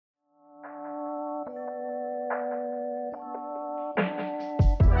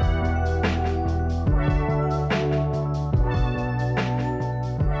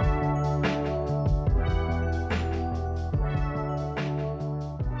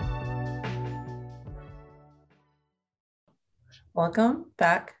Welcome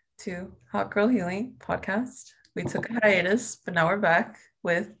back to Hot Girl Healing Podcast. We took a hiatus, but now we're back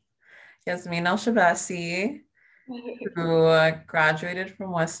with Yasmeen Alshabasy, who graduated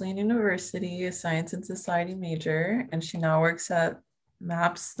from Wesleyan University, a science and society major, and she now works at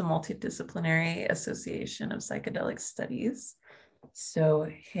MAPS, the Multidisciplinary Association of Psychedelic Studies. So,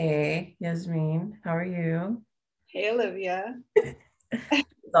 hey, Yasmeen, how are you? Hey, Olivia.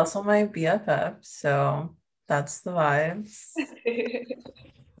 It's also my BFF, so that's the vibes.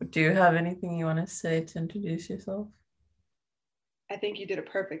 Do you have anything you want to say to introduce yourself? I think you did a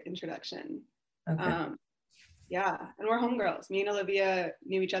perfect introduction. Okay. Um, yeah, and we're homegirls. Me and Olivia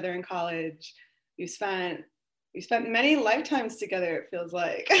knew each other in college. We spent we spent many lifetimes together, it feels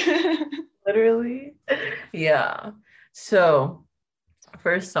like. Literally. Yeah. So,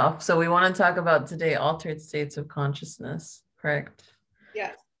 first off, so we want to talk about today altered states of consciousness, correct?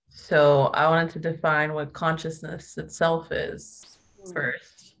 Yes. So, I wanted to define what consciousness itself is Hmm.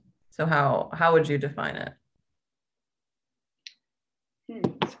 first. So, how would you define it?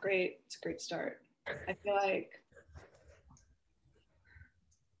 It's great. It's a great start. I feel like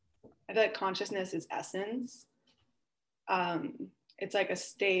I feel like consciousness is essence. It's like a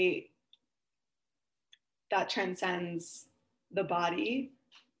state that transcends the body,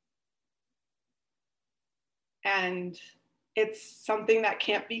 and it's something that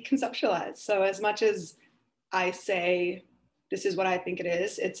can't be conceptualized. So as much as I say this is what I think it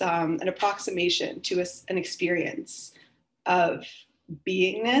is, it's an approximation to an experience of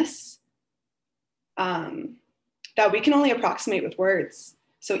beingness, um, that we can only approximate with words.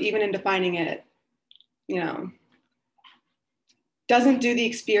 So even in defining it, you know, doesn't do the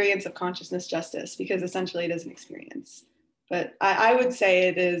experience of consciousness justice, because essentially it is an experience. But I would say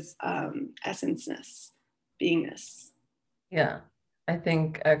it is essenceness, beingness. Yeah. I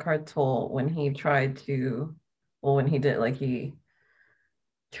think Eckhart Tolle, when he tried to, well, when he did, like he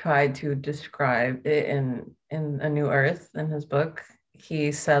tried to describe it in A New Earth in his book,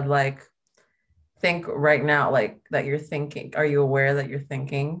 he said like think right now like that you're thinking. Are you aware that you're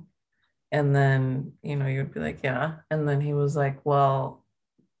thinking? And then, you'd be like, yeah. And then he was like, well,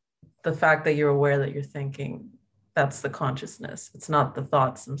 the fact that you're aware that you're thinking, that's the consciousness. It's not the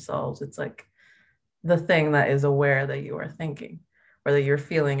thoughts themselves. It's like the thing that is aware that you are thinking or that you're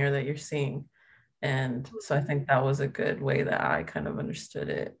feeling or that you're seeing. And so I think that was a good way that I kind of understood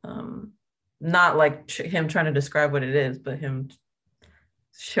it. Not like him trying to describe what it is, but him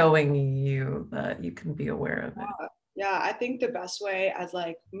showing you that you can be aware of it. Yeah, I think the best way as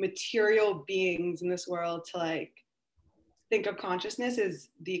like material beings in this world to like think of consciousness is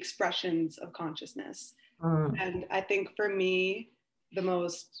the expressions of consciousness. Mm, And I think for me, the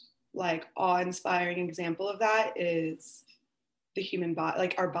most like awe-inspiring example of that is the human body,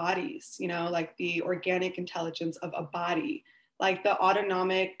 like our bodies, like the organic intelligence of a body, like the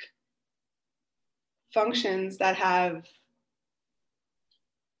autonomic functions that have,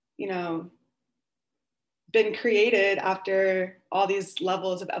 you know, been created after all these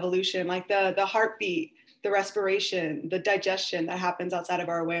levels of evolution, like the heartbeat, the respiration, the digestion that happens outside of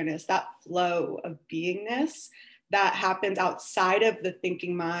our awareness, that flow of beingness that happens outside of the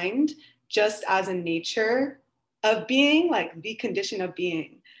thinking mind, just as a nature of being, like the condition of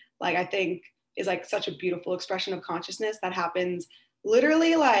being, like I think is like such a beautiful expression of consciousness that happens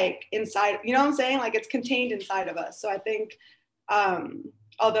literally like inside, you know what I'm saying? Like it's contained inside of us. So I think um,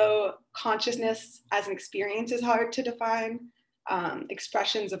 although consciousness as an experience is hard to define,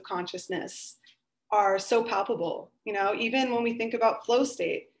 expressions of consciousness are so palpable. Even when we think about flow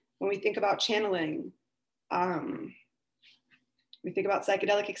state, when we think about channeling, um, we think about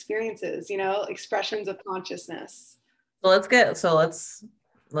psychedelic experiences, expressions of consciousness. So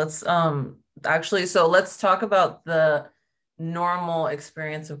let's actually so let's talk about the normal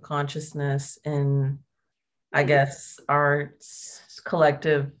experience of consciousness in I Mm. guess our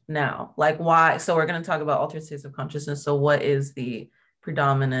collective now. Like why so we're going to talk about altered states of consciousness. So what is the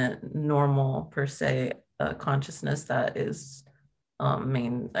predominant normal per se consciousness that is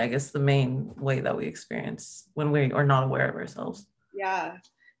main I guess the main way that we experience when we are not aware of ourselves. Yeah.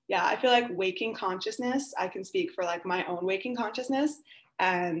 Yeah. I feel like waking consciousness, I can speak for like my own waking consciousness.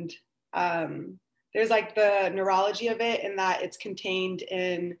 And there's like the neurology of it in that it's contained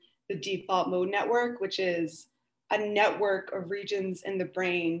in the default mode network, which is a network of regions in the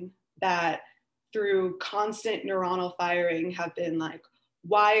brain that through constant neuronal firing have been like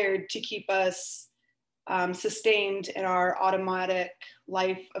wired to keep us sustained in our automatic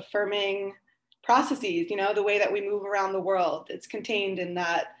life affirming processes, the way that we move around the world. It's contained in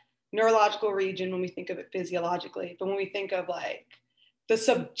that neurological region when we think of it physiologically. But when we think of like the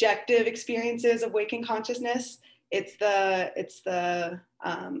subjective experiences of waking consciousness, It's the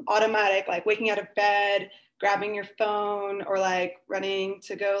automatic, like waking out of bed, grabbing your phone, or like running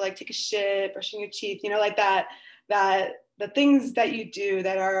to go like take a shit, brushing your teeth, you know, like that the things that you do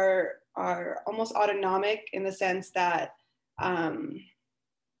that are almost autonomic in the sense that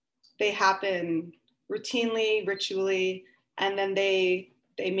they happen routinely, ritually, and then they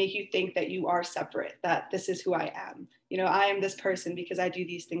make you think that you are separate, that this is who I am. You know, I am this person because I do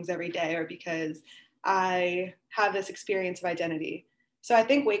these things every day, or because I have this experience of identity. So I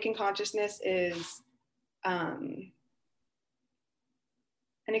think waking consciousness is an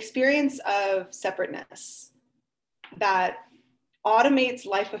experience of separateness that automates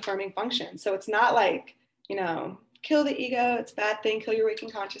life affirming function. So it's not like, you know, kill the ego, it's a bad thing, kill your waking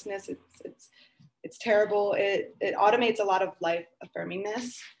consciousness, it's terrible. It automates a lot of life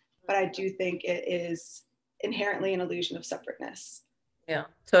affirmingness, but I do think it is inherently an illusion of separateness. Yeah.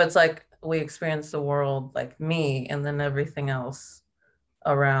 So it's like we experience the world like me and then everything else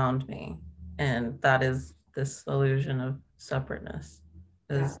around me. And that is this illusion of separateness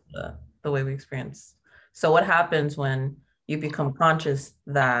Yeah. is the way we experience. So what happens when you become conscious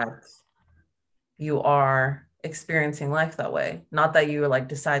that you are experiencing life that way? Not that you like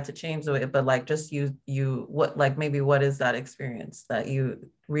decide to change the way, but like just you what like maybe what is that experience that you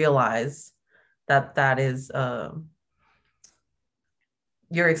realize that that is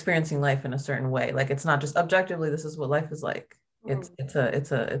you're experiencing life in a certain way. Like it's not just objectively, this is what life is like. It's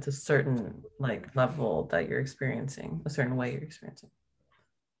a certain like level that you're experiencing, a certain way you're experiencing.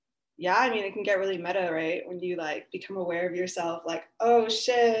 Yeah, I mean, it can get really meta, right? When you like become aware of yourself, like, oh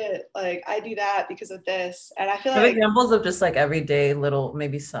shit, like I do that because of this. And I feel Have like, examples of just like everyday little,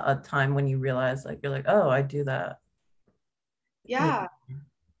 maybe a time when you realize like you're like, oh, I do that. Yeah. yeah,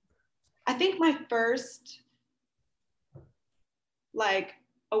 I think my first like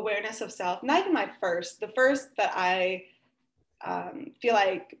awareness of self, not even my first, the first that I feel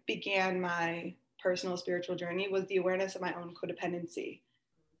like began my personal spiritual journey was the awareness of my own codependency.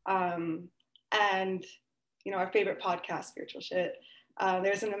 Um, and, you know, our favorite podcast, Spiritual Shit,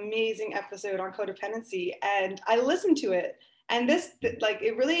 there's an amazing episode on codependency, and I listened to it. And this, like,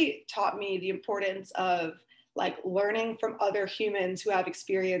 it really taught me the importance of like learning from other humans who have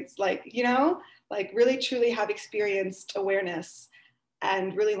experienced, like, you know, like really truly have experienced awareness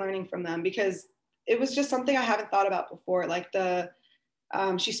and really learning from them, because it was just something I haven't thought about before. Like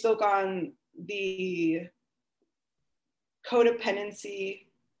she spoke on the codependency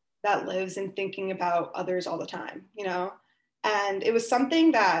that lives in thinking about others all the time, you know? And it was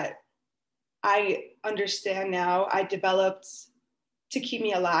something that I understand now I developed to keep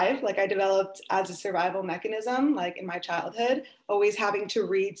me alive. Like I developed as a survival mechanism, like in my childhood, always having to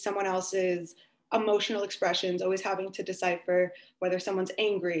read someone else's emotional expressions, always having to decipher whether someone's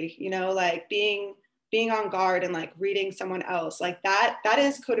angry, you know, like being on guard and like reading someone else, like that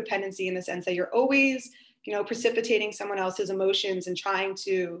is codependency, in the sense that you're always, you know, precipitating someone else's emotions and trying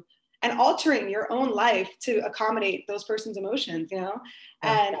to and altering your own life to accommodate those person's emotions, you know.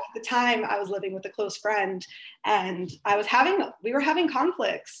 Yeah. And at the time I was living with a close friend, and we were having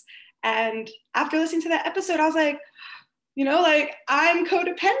conflicts, and after listening to that episode I was like, you know, like I'm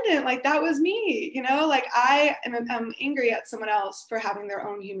codependent, like that was me, you know, like I'm angry at someone else for having their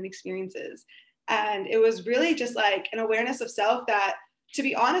own human experiences. And it was really just like an awareness of self that, to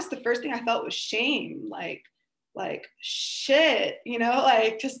be honest, the first thing I felt was shame, like shit, you know,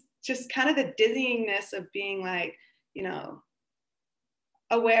 like just kind of the dizziness of being like, you know,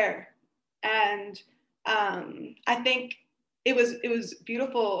 aware. And I think it was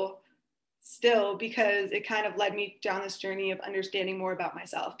beautiful still, because it kind of led me down this journey of understanding more about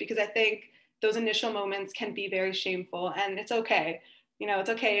myself, because I think those initial moments can be very shameful, and it's okay, you know, it's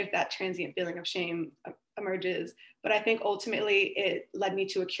okay if that transient feeling of shame emerges. But I think ultimately it led me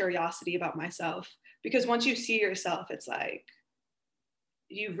to a curiosity about myself, because once you see yourself, it's like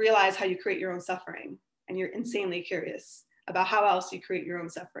you realize how you create your own suffering, and you're insanely curious about how else you create your own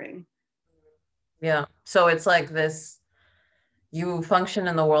suffering. Yeah. So it's like this, you function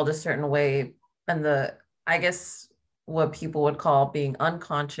in the world a certain way. And I guess what people would call being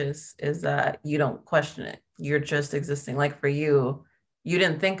unconscious is that you don't question it. You're just existing. Like for you, you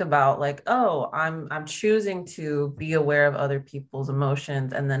didn't think about like, oh, I'm choosing to be aware of other people's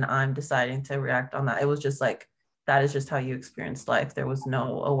emotions and then I'm deciding to react on that. It was just like, that is just how you experienced life. There was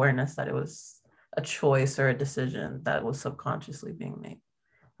no awareness that it was a choice or a decision that was subconsciously being made.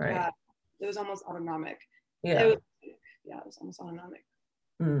 Right. Yeah, it was almost autonomic. It Yeah. was, yeah, it was almost autonomic.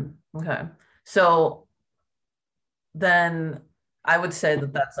 Okay. So then I would say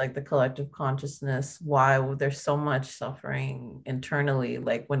that that's like the collective consciousness, why there's so much suffering internally,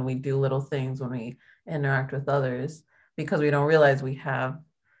 like when we do little things, when we interact with others, because we don't realize we have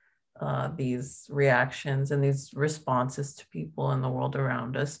these reactions and these responses to people in the world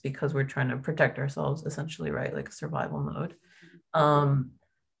around us because we're trying to protect ourselves, essentially, right? Like a survival mode. Um,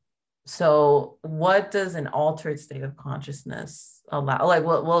 so what does an altered state of consciousness allow? Like,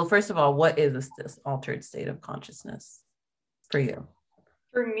 well, first of all, what is this altered state of consciousness for you?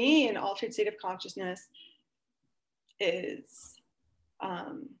 For me, an altered state of consciousness is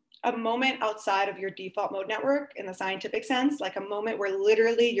um, a moment outside of your default mode network in the scientific sense, like a moment where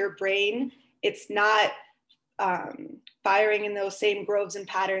literally your brain, it's not firing in those same groves and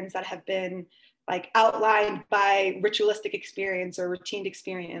patterns that have been like outlined by ritualistic experience or routine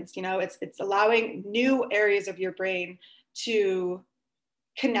experience. You know, it's allowing new areas of your brain to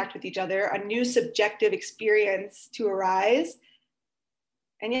connect with each other, a new subjective experience to arise.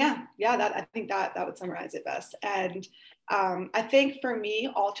 And that I think that would summarize it best. And I think for me,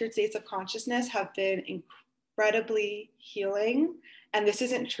 altered states of consciousness have been incredibly healing. And this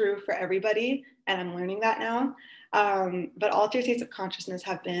isn't true for everybody, and I'm learning that now. But altered states of consciousness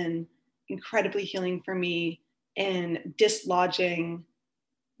have been incredibly healing for me in dislodging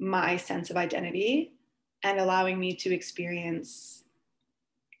my sense of identity and allowing me to experience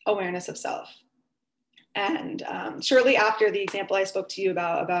awareness of self. And shortly after the example I spoke to you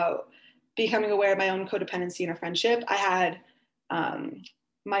about becoming aware of my own codependency in a friendship, I had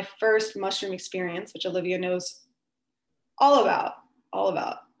my first mushroom experience, which Olivia knows all about, all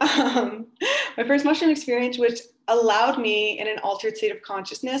about. My first mushroom experience, which allowed me in an altered state of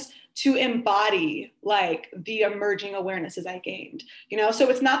consciousness to embody like the emerging awarenesses I gained, you know? So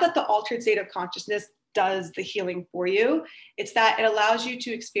it's not that the altered state of consciousness does the healing for you. It's that it allows you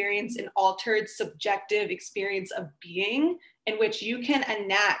to experience an altered subjective experience of being in which you can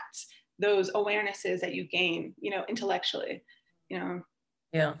enact those awarenesses that you gain, you know, intellectually, you know?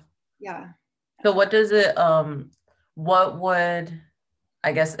 Yeah. Yeah. So what does it, what would,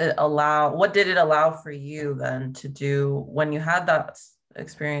 I guess it allow, what did it allow for you then to do when you had that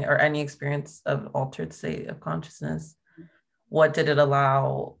experience or any experience of altered state of consciousness? What did it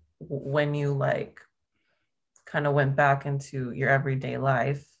allow when you like kind of went back into your everyday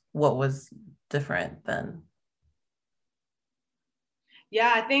life? What was different then?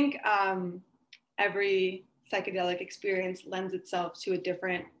 Yeah, I think every psychedelic experience lends itself to a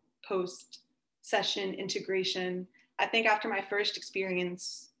different post session integration. I think after my first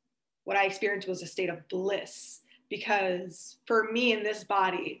experience, what I experienced was a state of bliss because for me in this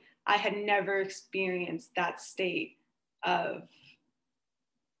body, I had never experienced that state of,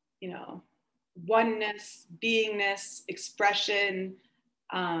 you know, oneness, beingness, expression,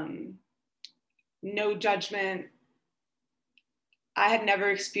 um, no judgment. I had never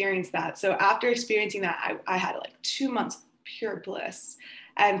experienced that. So after experiencing that, I had like 2 months of pure bliss.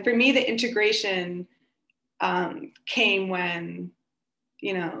 And for me, the integration came when,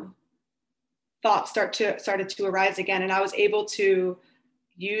 you know, thoughts started to arise again. And I was able to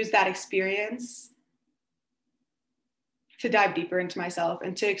use that experience to dive deeper into myself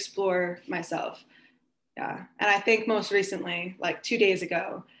and to explore myself. Yeah. And I think most recently, like 2 days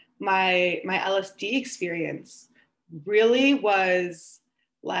ago, my LSD experience really was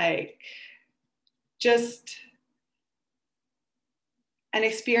like just an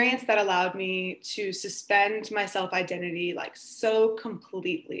experience that allowed me to suspend my self identity like so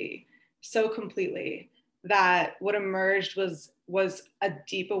completely that what emerged was a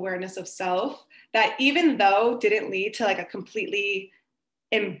deep awareness of self that even though didn't lead to like a completely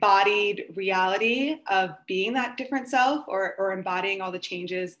embodied reality of being that different self or embodying all the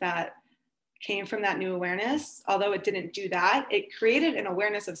changes that came from that new awareness, although it didn't do that, it created an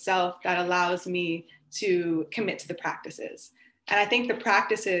awareness of self that allows me to commit to the practices. And I think the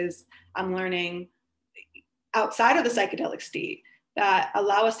practices I'm learning outside of the psychedelic state that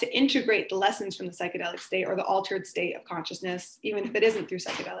allow us to integrate the lessons from the psychedelic state or the altered state of consciousness, even if it isn't through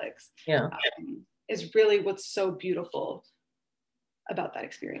psychedelics, Yeah. is really what's so beautiful about that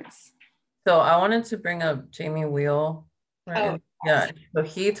experience. So I wanted to bring up Jamie Wheel. Oh, Right. Yeah. So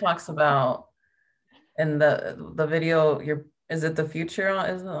he talks about in the video, your is it the future on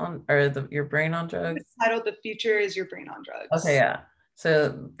is it on or your brain on drugs? it's titled "The Future Is Your Brain on Okay, Drugs." yeah.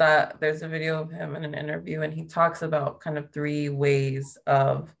 So that there's a video of him in an interview, and he talks about kind of three ways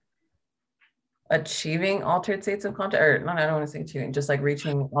of achieving altered states of consciousness, or not, I don't want to say achieving, just like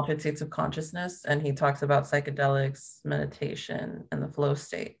reaching altered states of consciousness. And he talks about psychedelics, meditation, and the flow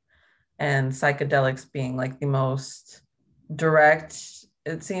state. And psychedelics being like the most direct,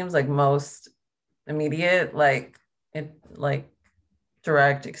 it seems like most immediate, like it like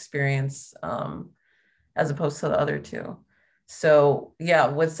direct experience, as opposed to the other two. So yeah,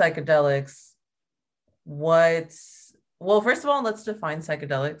 with psychedelics, well, first of all, let's define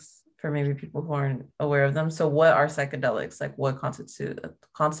psychedelics for maybe people who aren't aware of them. So what are psychedelics? Like what constitutes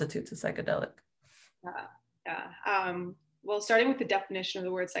a psychedelic? Yeah, yeah. Well, starting with the definition of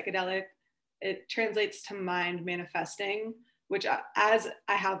the word psychedelic, it translates to mind manifesting, which, as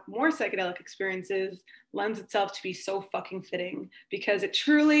I have more psychedelic experiences, lends itself to be so fucking fitting because it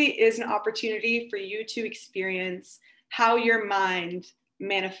truly is an opportunity for you to experience how your mind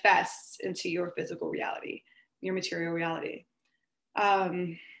manifests into your physical reality, your material reality.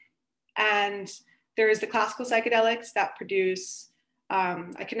 And there's the classical psychedelics that produce,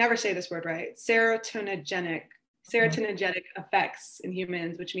 I can never say this word right, serotonergic effects in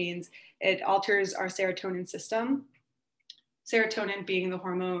humans, which means it alters our serotonin system. Serotonin being the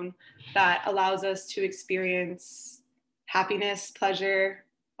hormone that allows us to experience happiness, pleasure,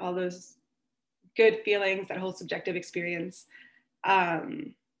 all those good feelings, that whole subjective experience.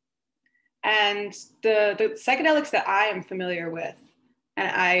 And the psychedelics that I am familiar with,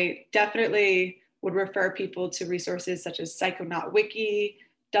 and I definitely would refer people to resources such as Psychonaut Wiki,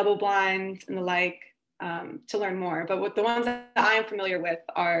 Double Blind, and the like, to learn more. But what the ones that I am familiar with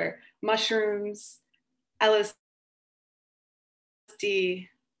are mushrooms, LSD,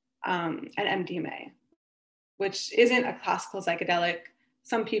 and MDMA, which isn't a classical psychedelic.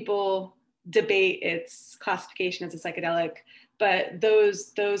 Some people debate its classification as a psychedelic, but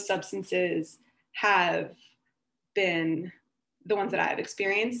those substances have been the ones that I've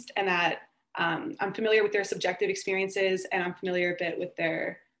experienced, and that I'm familiar with their subjective experiences, and I'm familiar a bit with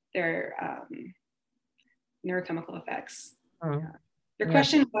their neurochemical effects. Mm. Yeah. Your Yeah.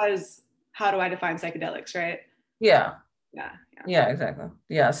 question was, how do I define psychedelics, right? Yeah. Yeah, yeah. Yeah, exactly.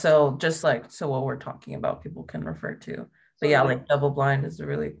 Yeah. So just like, so what we're talking about, people can refer to. But yeah, Totally. like Double Blind is a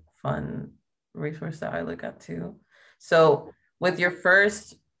really fun resource that I look at too. So with your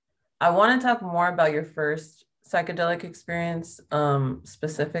first, I want to talk more about your first psychedelic experience,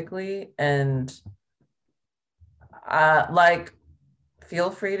 specifically, and like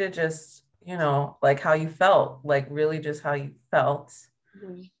feel free to just, like how you felt, like really just how you felt.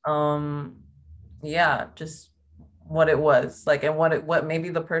 Mm-hmm. Um, yeah, just what it was like, and what maybe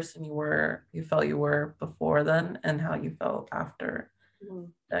the person you felt you were before then, and how you felt after Mm-hmm.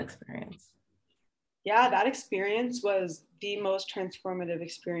 that experience. Yeah, that experience was the most transformative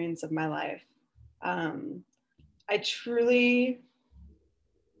experience of my life. I truly,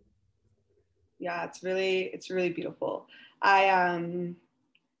 yeah, it's really beautiful. I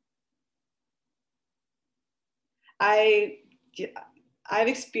I I've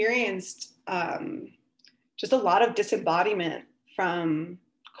experienced just a lot of disembodiment from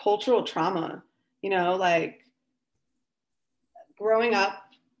cultural trauma. You know, like growing up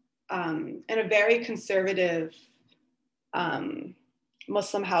in a very conservative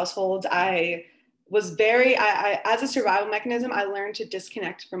Muslim household, I was as a survival mechanism, I learned to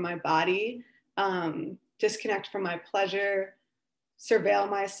disconnect from my body, disconnect from my pleasure, surveil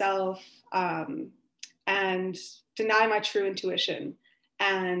myself, and deny my true intuition.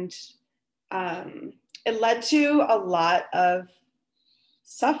 And it led to a lot of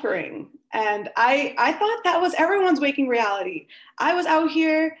suffering. And I thought that was everyone's waking reality. I was out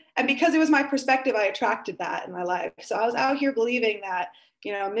here, and because it was my perspective, I attracted that in my life. So I was out here believing that,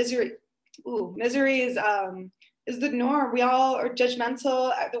 misery is the norm. We all are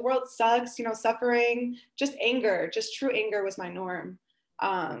judgmental. The world sucks. Suffering, just anger, just true anger was my norm.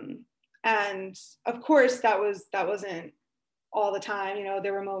 And of course, that wasn't all the time.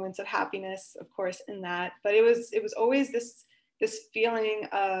 There were moments of happiness, of course, in that, but it was always this feeling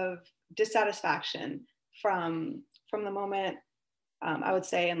of dissatisfaction from the moment, I would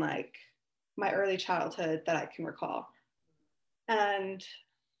say, in like my early childhood that I can recall. And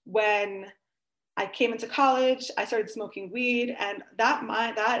when I came into college, I started smoking weed, and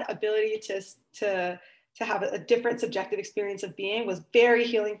that ability to have a different subjective experience of being was very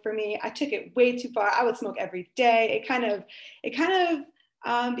healing for me. I took it way too far. I would smoke every day. It kind of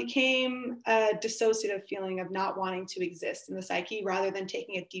became a dissociative feeling of not wanting to exist in the psyche, rather than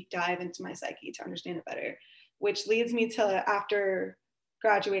taking a deep dive into my psyche to understand it better, which leads me to, after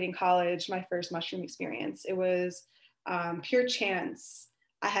graduating college, my first mushroom experience. It was pure chance.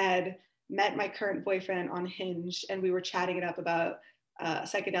 I had met my current boyfriend on Hinge, and we were chatting it up about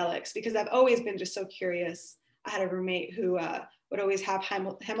psychedelics, because I've always been just so curious. I had a roommate who would always have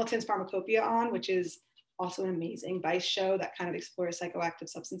Hamilton's Pharmacopoeia on, which is also an amazing Vice show that kind of explores psychoactive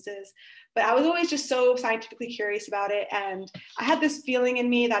substances. But I was always just so scientifically curious about it, and I had this feeling in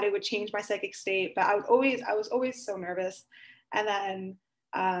me that it would change my psychic state. But I was always so nervous. And then,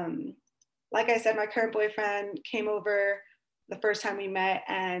 like I said, my current boyfriend came over the first time we met,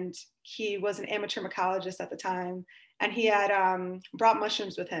 and he was an amateur mycologist at the time. And he had brought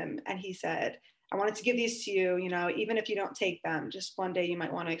mushrooms with him. And he said, I wanted to give these to you, you know, even if you don't take them, just one day you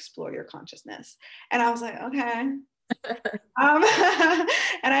might want to explore your consciousness. And I was like, okay. Um,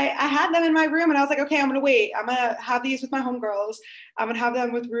 and I had them in my room, and I was like, okay, I'm gonna wait. I'm gonna have these with my homegirls. I'm gonna have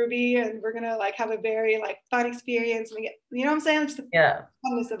them with Ruby, and we're gonna like have a very like fun experience. And we get, you know what I'm saying? Just the Yeah.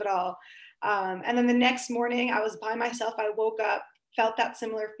 funness of it all. And then the next morning, I was by myself. I woke up, felt that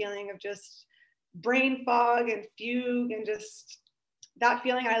similar feeling of just brain fog and fugue, and just that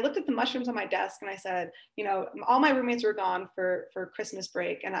feeling. And I looked at the mushrooms on my desk, and I said, you know, all my roommates were gone for Christmas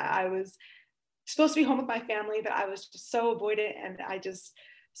break, and I was supposed to be home with my family, but I was just so avoidant, and I just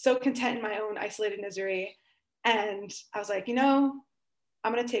so content in my own isolated misery. And I was like, you know,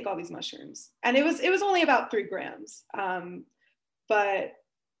 I'm gonna take all these mushrooms. And it was only about 3 grams. But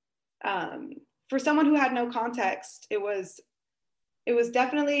for someone who had no context, it was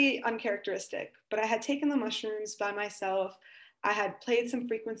definitely uncharacteristic. But I had taken the mushrooms by myself. I had played some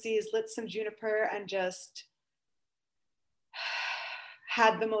frequencies, lit some juniper, and just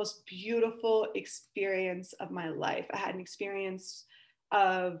had the most beautiful experience of my life. I had an experience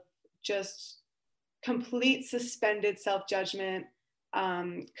of just complete suspended self-judgment,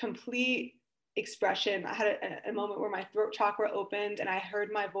 complete expression. I had a moment where my throat chakra opened and I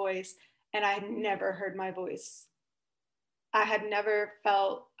heard my voice, and I had never heard my voice. I had never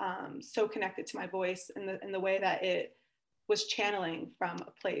felt so connected to my voice in the way that it was channeling from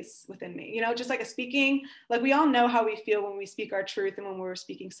a place within me. You know, just like a speaking, like we all know how we feel when we speak our truth, and when we're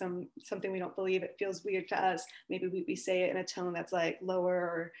speaking something we don't believe, it feels weird to us. Maybe we say it in a tone that's like lower,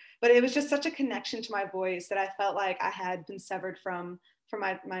 or, but it was just such a connection to my voice that I felt like I had been severed from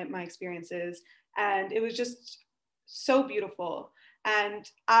my experiences. And it was just so beautiful. And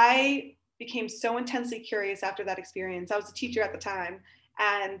I became so intensely curious after that experience. I was a teacher at the time,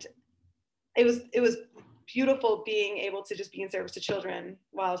 and it was beautiful being able to just be in service to children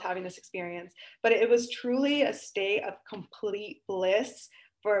while I was having this experience. But it was truly a state of complete bliss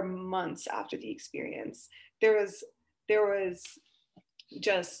for months after the experience. There was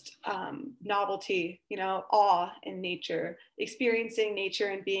just novelty, you know, awe in nature, experiencing nature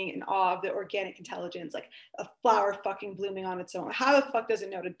and being in awe of the organic intelligence, like a flower fucking blooming on its own. How the fuck does it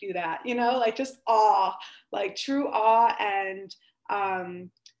know to do that? You know, like just awe, like true awe, and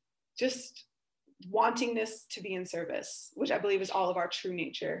just wantingness to be in service, which I believe is all of our true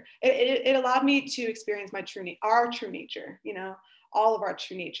nature. It allowed me to experience our true nature, you know, all of our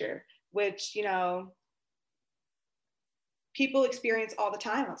true nature, which, you know, people experience all the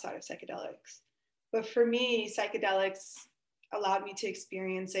time outside of psychedelics. But for me, psychedelics allowed me to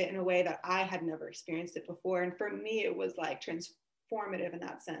experience it in a way that I had never experienced it before. And for me, it was like transformative in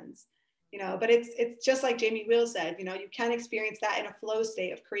that sense. You know, but it's just like Jamie Wheal said, you know, you can experience that in a flow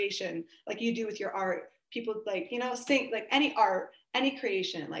state of creation, like you do with your art. People like, you know, sing, like any art, any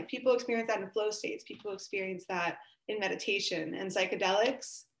creation, like people experience that in flow states. People experience that in meditation, and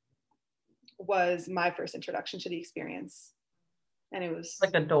psychedelics was my first introduction to the experience. And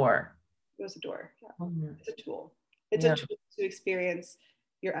Like a door. it was a door. Yeah. Mhm. It's a tool. It's Yeah. a tool to experience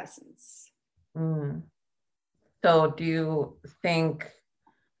your essence. Mm. So do you think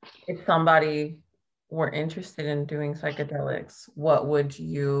if somebody were interested in doing psychedelics, what would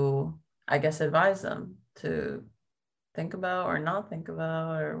you, I guess, advise them to think about or not think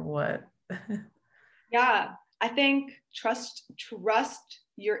about, or what? Yeah, I think trust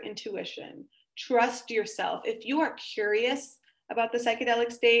your intuition, trust yourself. If you are curious about the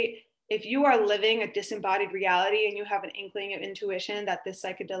psychedelic state, if you are living a disembodied reality and you have an inkling of intuition that this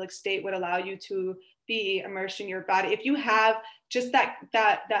psychedelic state would allow you to be immersed in your body, if you have just that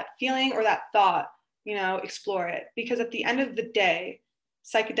feeling or that thought, you know, explore it. Because at the end of the day,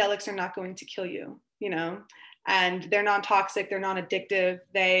 psychedelics are not going to kill you, you know, and they're non-toxic, they're non-addictive,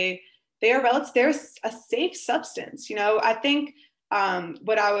 they're a safe substance. You know, I think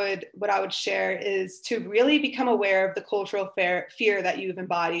what I would share is to really become aware of the cultural fear that you've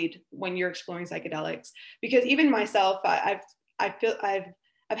embodied when you're exploring psychedelics. Because even myself, I've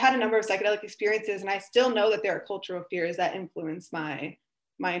had a number of psychedelic experiences, and I still know that there are cultural fears that influence my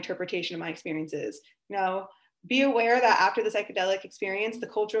interpretation of my experiences. You know, be aware that after the psychedelic experience, the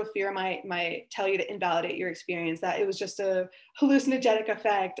cultural fear might tell you to invalidate your experience, that it was just a hallucinogenic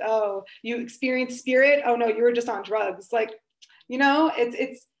effect. Oh, you experienced spirit? Oh no, you were just on drugs. Like, you know,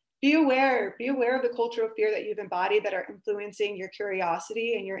 it's be aware of the cultural fear that you've embodied that are influencing your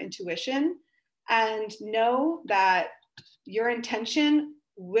curiosity and your intuition, and know that your intention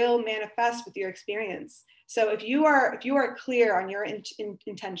will manifest with your experience. So if you are clear on your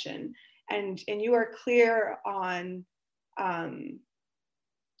intention, and you are clear on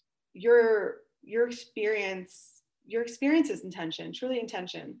your experience's intention, truly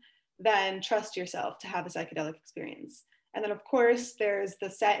intention, then trust yourself to have a psychedelic experience. And then of course there's the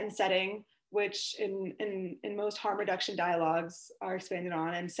set and setting, which in most harm reduction dialogues are expanded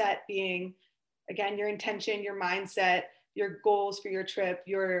on. And set being, again, your intention, your mindset, your goals for your trip,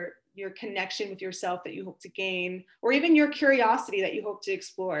 your connection with yourself that you hope to gain, or even your curiosity that you hope to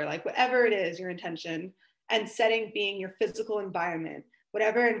explore, like whatever it is, your intention. And setting being your physical environment,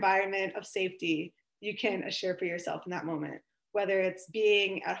 whatever environment of safety you can assure for yourself in that moment, whether it's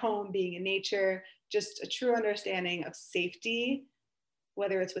being at home, being in nature, just a true understanding of safety,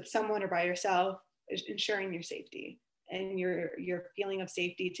 whether it's with someone or by yourself, ensuring your safety and your feeling of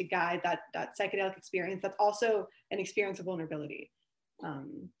safety to guide that psychedelic experience. That's also an experience of vulnerability.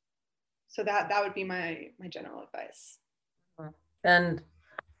 So that would be my general advice. And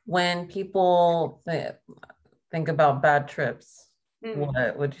when people think about bad trips,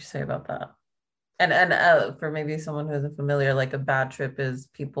 what would you say about that? And for maybe someone who isn't familiar, like a bad trip is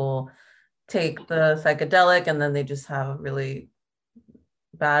people take the psychedelic and then they just have a really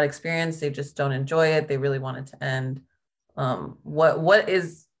bad experience. They just don't enjoy it. They really want it to end. What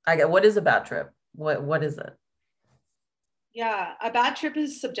is a bad trip? What is it? Yeah, a bad trip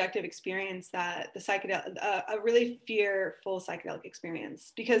is a subjective experience that the psychedelic, a really fearful psychedelic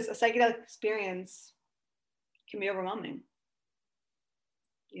experience, because a psychedelic experience can be overwhelming,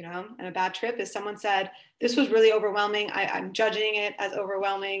 you know. And a bad trip is someone said, this was really overwhelming. I'm judging it as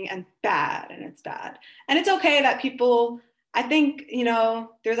overwhelming and bad, and it's bad. And it's okay that people, I think, you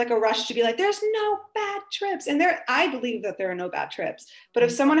know, there's like a rush to be like, there's no bad trips. And I believe that there are no bad trips. But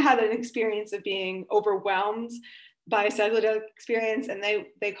if someone had an experience of being overwhelmed by a psychedelic experience and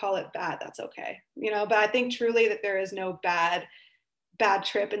they call it bad, that's okay, you know. But I think truly that there is no bad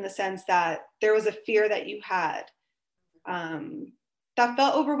trip, in the sense that there was a fear that you had that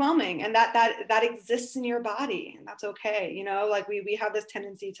felt overwhelming, and that exists in your body, and that's okay, you know. Like we have this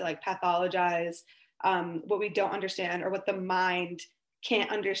tendency to like pathologize what we don't understand, or what the mind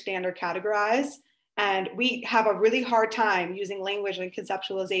can't understand or categorize. And we have a really hard time using language and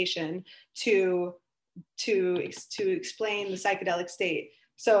conceptualization to explain the psychedelic state.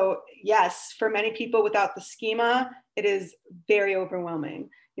 So yes, for many people without the schema, it is very overwhelming.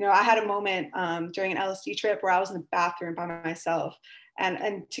 You know, I had a moment during an LSD trip where I was in the bathroom by myself.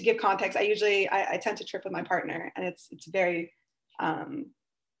 And to give context, I tend to trip with my partner, and it's very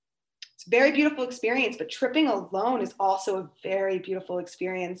beautiful experience. But tripping alone is also a very beautiful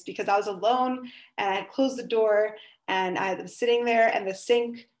experience, because I was alone and I had closed the door and I was sitting there, and the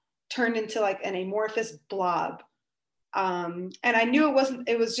sink turned into like an amorphous blob. And I knew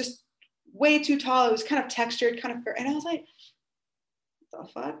it was just way too tall. It was kind of textured, and I was like, what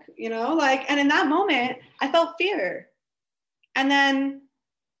the fuck, you know, like, and in that moment I felt fear. And then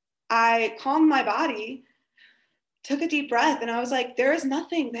I calmed my body, took a deep breath, and I was like, there is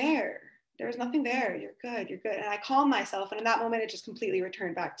nothing there. There's nothing there. You're good. You're good. And I calmed myself. And in that moment, it just completely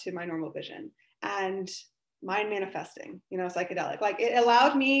returned back to my normal vision and mind manifesting, you know, psychedelic. Like it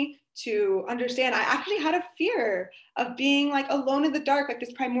allowed me to understand I actually had a fear of being like alone in the dark, like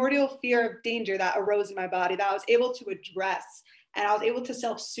this primordial fear of danger that arose in my body that I was able to address. And I was able to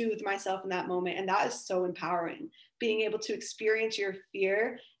self-soothe myself in that moment. And that is so empowering. Being able to experience your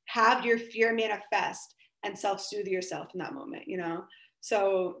fear, have your fear manifest, and self-soothe yourself in that moment, you know?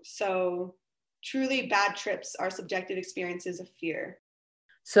 So truly bad trips are subjective experiences of fear.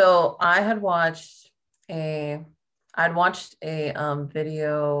 So I'd watched a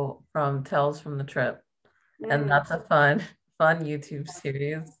video from Tales from the Trip, and that's a fun YouTube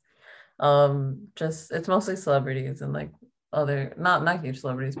series. Just it's mostly celebrities and like other not huge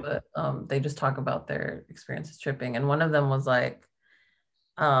celebrities, but they just talk about their experiences tripping. And one of them was like,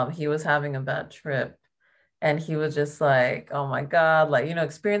 he was having a bad trip, and he was just like, oh my God, like, you know,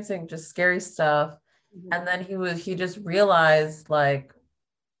 experiencing just scary stuff. And then he just realized like,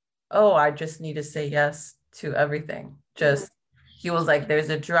 oh, I just need to say yes to everything. Just he was like, there's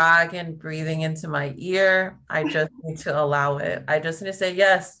a dragon breathing into my ear. I just need to allow it. I just need to say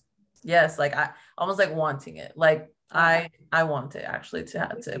yes. Yes. Like I almost like wanting it. Like I want it actually to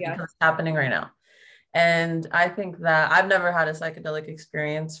have to because it's happening right now. And I think that I've never had a psychedelic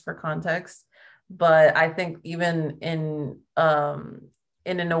experience for context, but I think even in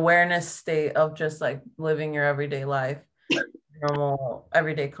an awareness state of just like living your everyday life, normal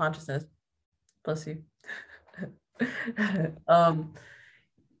everyday consciousness, bless you.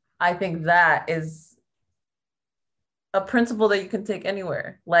 I think that is a principle that you can take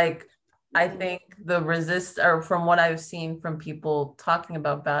anywhere. Like I think the resist, or from what I've seen from people talking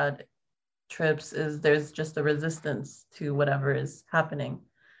about bad trips, is there's just a resistance to whatever is happening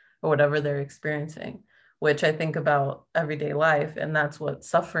or whatever they're experiencing, which I think about everyday life. And that's what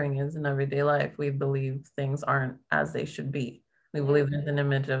suffering is in everyday life. We believe things aren't as they should be. We believe there's an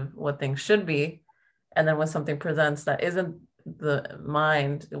image of what things should be. And then when something presents that isn't the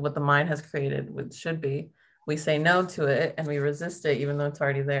mind, what the mind has created, which should be, we say no to it and we resist it, even though it's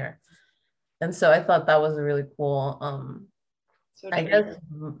already there. And so I thought that was a really cool, So I true. guess,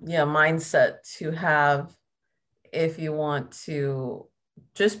 yeah, mindset to have if you want to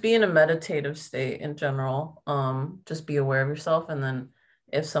just be in a meditative state in general. Just be aware of yourself, and then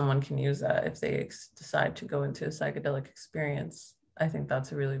if someone can use that, if they decide to go into a psychedelic experience, I think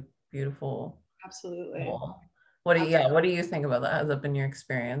that's a really beautiful Absolutely. tool. What do you, yeah, what do you think about that? Has that been your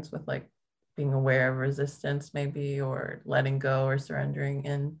experience with like being aware of resistance, maybe, or letting go or surrendering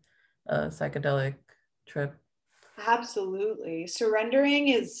in a psychedelic trip? Absolutely. Surrendering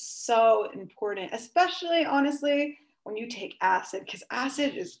is so important, especially honestly when you take acid, because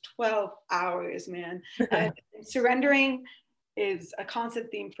acid is 12 hours, man. And surrendering is a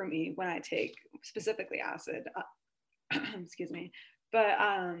constant theme for me when I take specifically acid. Excuse me. But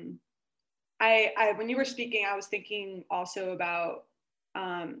when you were speaking, I was thinking also about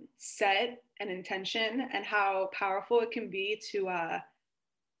set and intention and how powerful it can be to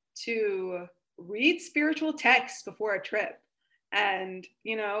read spiritual texts before a trip, and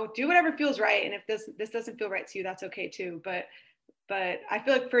do whatever feels right. And if this doesn't feel right to you, that's okay too. But I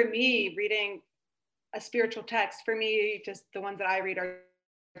feel like for me, reading a spiritual text, for me, just the ones that I read are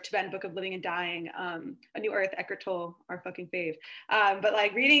Tibetan Book of Living and Dying, A New Earth, Eckhart Tolle, our fucking fave. But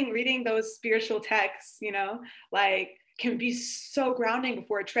like reading those spiritual texts, like can be so grounding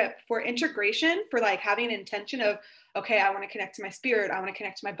before a trip, for integration, for like having an intention of, okay, I want to connect to my spirit, I want to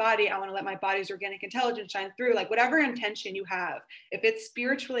connect to my body, I want to let my body's organic intelligence shine through, like whatever intention you have, if it's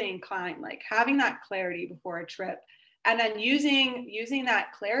spiritually inclined, like having that clarity before a trip, and then using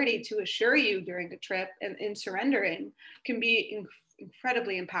that clarity to assure you during a trip and in surrendering can be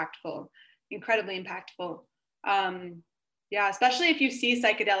incredibly impactful, incredibly impactful. Yeah, especially if you see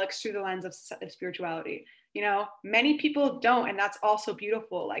psychedelics through the lens of spirituality. Many people don't, and that's also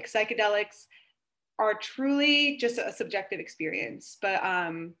beautiful. Like psychedelics are truly just a subjective experience, but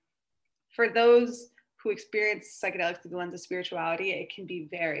for those who experience psychedelics through the lens of spirituality, it can be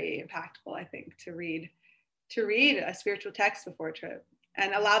very impactful, I think, to read a spiritual text before a trip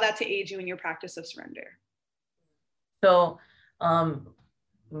and allow that to aid you in your practice of surrender. So, um,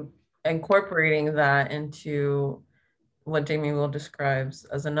 incorporating that into what Jamie Will describes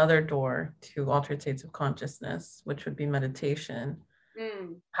as another door to altered states of consciousness, which would be meditation.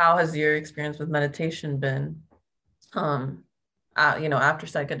 How has your experience with meditation been? After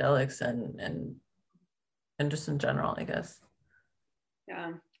psychedelics and just in general, I guess.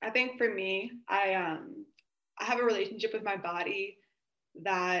 Yeah, I think for me, I have a relationship with my body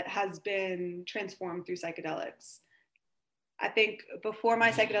that has been transformed through psychedelics. I think before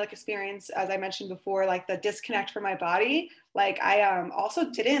my psychedelic experience, as I mentioned before, like the disconnect from my body, like I also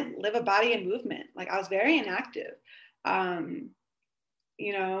didn't live a body in movement. Like I was very inactive, um,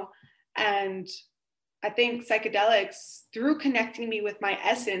 you know, and I think psychedelics, through connecting me with my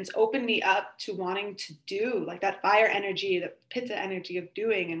essence, opened me up to wanting to do, like that fire energy, the pitta energy of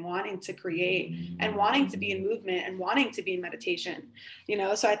doing and wanting to create and wanting to be in movement and wanting to be in meditation.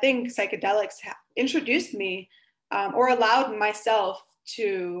 So I think psychedelics introduced me, or allowed myself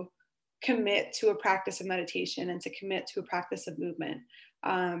to commit to a practice of meditation and to commit to a practice of movement.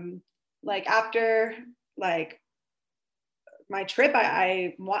 Like after like my trip,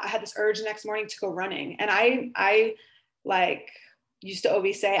 I had this urge the next morning to go running, and I like used to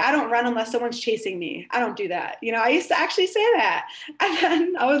always say, I don't run unless someone's chasing me. I don't do that. I used to actually say that, and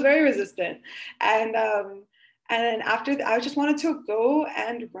then I was very resistant, and then after I just wanted to go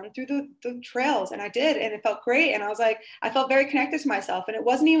and run through the trails, and I did, and it felt great, and I was like, I felt very connected to myself, and it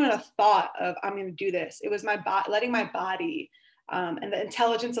wasn't even a thought of I'm going to do this. It was my letting my body. And the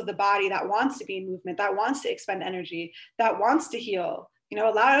intelligence of the body that wants to be in movement, that wants to expend energy, that wants to heal,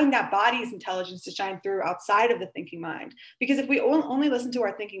 allowing that body's intelligence to shine through outside of the thinking mind. Because if we only listen to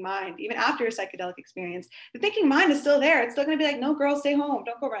our thinking mind, even after a psychedelic experience, the thinking mind is still there. It's still going to be like, no, girl, stay home,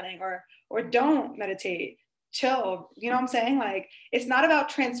 don't go running, or don't meditate, chill. You know what I'm saying? Like, it's not about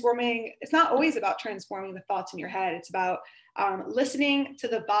transforming. It's not always about transforming the thoughts in your head. It's about listening to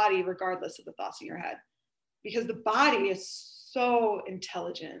the body regardless of the thoughts in your head, because the body is so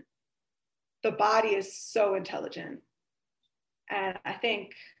intelligent. The body is so intelligent. And I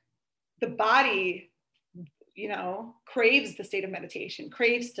think the body, you know, craves the state of meditation,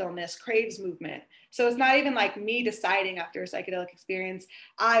 craves stillness, craves movement. So it's not even like me deciding after a psychedelic experience,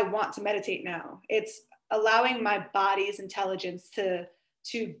 I want to meditate now. It's allowing my body's intelligence to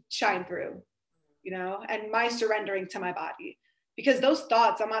shine through, you know, and my surrendering to my body. Because those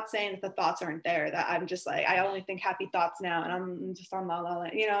thoughts, I'm not saying that the thoughts aren't there, that I'm just like, I only think happy thoughts now and I'm just on la la la,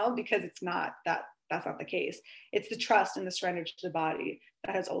 you know, because it's not that, that's not the case. It's the trust and the surrender to the body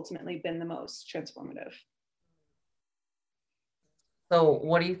that has ultimately been the most transformative. So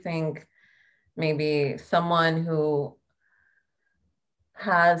what do you think maybe someone who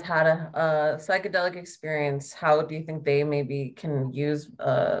has had a psychedelic experience, how do you think they maybe can use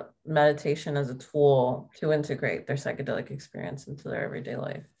meditation as a tool to integrate their psychedelic experience into their everyday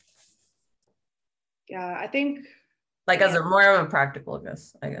life? Yeah, I think, Like as a more of a practical,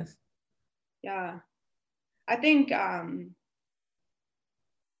 I guess. yeah, I think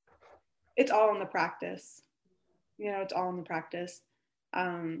it's all in the practice. You know, it's all in the practice.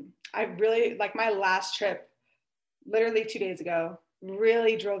 I really, like my last trip, literally 2 days ago,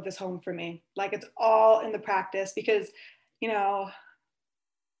 really drove this home for me. Like it's all in the practice because, you know,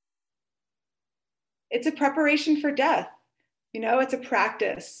 it's a preparation for death. You know, it's a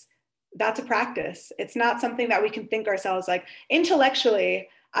practice. That's a practice. It's not something that we can think ourselves like intellectually.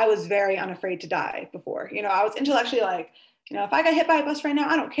 I was very unafraid to die before. You know, I was intellectually like, you know, if I got hit by a bus right now,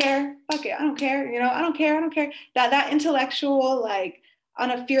 I don't care. Fuck it. I don't care. You know, I don't care. I don't care. That intellectual like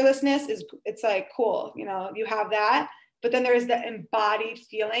on a fearlessness is, it's like cool. You know, you have that, but then there is the embodied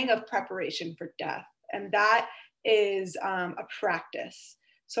feeling of preparation for death, and that is a practice.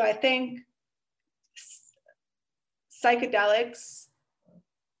 So I think psychedelics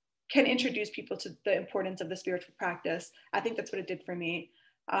can introduce people to the importance of the spiritual practice. I think that's what it did for me.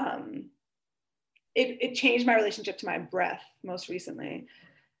 It changed my relationship to my breath most recently.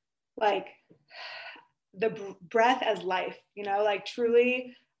 Like the breath as life, you know, like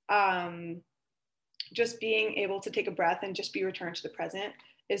truly just being able to take a breath and just be returned to the present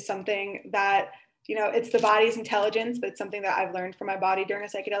is something that, you know, it's the body's intelligence, but it's something that I've learned from my body during a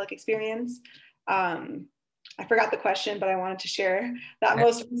psychedelic experience. I forgot the question, but I wanted to share that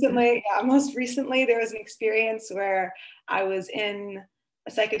most recently there was an experience where I was in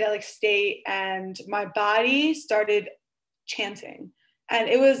a psychedelic state and my body started chanting. And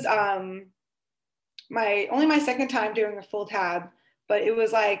it was my second time doing a full tab, but it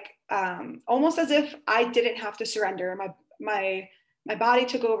was like almost as if I didn't have to surrender. My body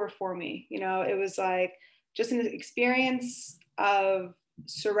took over for me. You know, it was like just an experience of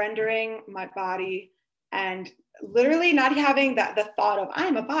surrendering my body and literally not having that the thought of I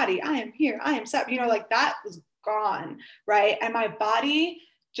am a body, I am here, I am separate, you know, like that was gone, right? And my body,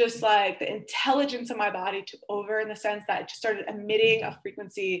 just like the intelligence of my body took over in the sense that it just started emitting a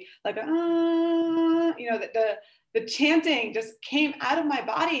frequency like you know, the chanting just came out of my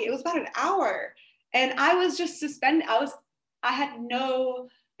body. It was about an hour and I was just suspended. I had no,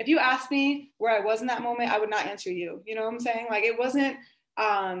 if you asked me where I was in that moment, I would not answer you. You know what I'm saying? Like it wasn't,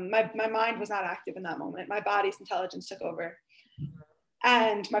 my mind was not active in that moment. My body's intelligence took over.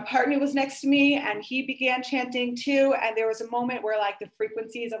 And my partner was next to me and he began chanting too. And there was a moment where like the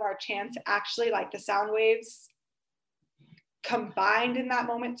frequencies of our chants actually, like the sound waves combined in that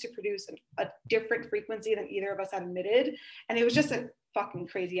moment to produce a different frequency than either of us had emitted. And it was just a fucking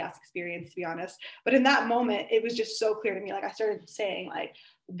crazy ass experience, to be honest. But in that moment, it was just so clear to me. Like I started saying like,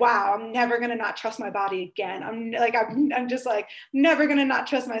 wow, I'm never gonna not trust my body again. I'm just like never gonna not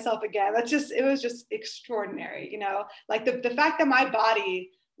trust myself again. It was just extraordinary, you know, like the fact that my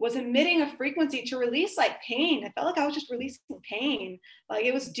body was emitting a frequency to release like pain. It felt like I was just releasing pain. Like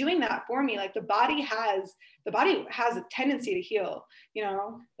it was doing that for me. Like the body has a tendency to heal, you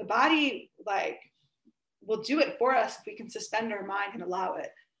know, the body like will do it for us if we can suspend our mind and allow it.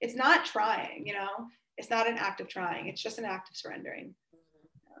 It's not trying, you know, it's not an act of trying. It's just an act of surrendering.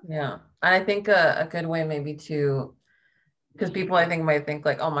 Yeah. And I think a good way maybe to, because people I think might think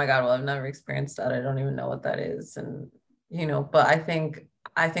like, oh my God, well, I've never experienced that. I don't even know what that is. And, you know, but I think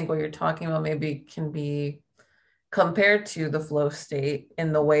what you're talking about maybe can be compared to the flow state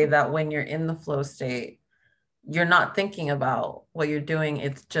in the way that when you're in the flow state, you're not thinking about what you're doing.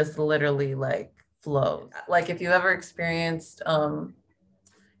 It's just literally like flows. Like if you ever experienced,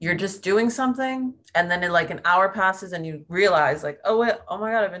 you're just doing something and then like an hour passes and you realize like, oh wait, oh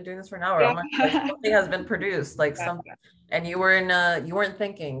my God, I've been doing this for an hour. Yeah. Oh my God, like something has been produced, like something, and you weren't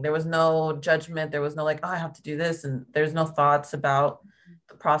thinking. There was no judgment. There was no like, oh, I have to do this. And there's no thoughts about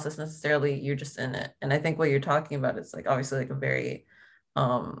the process necessarily. You're just in it. And I think what you're talking about is like obviously like a very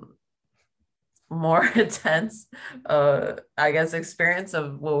more intense I guess experience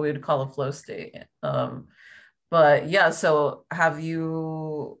of what we would call a flow state. But yeah, so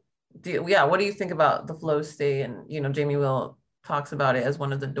yeah, what do you think about the flow state? And Jamie Will talks about it as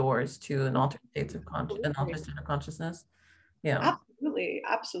one of the doors to an Absolutely. altered state of consciousness. Yeah. Absolutely.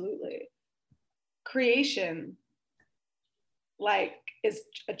 Absolutely. Creation, like, is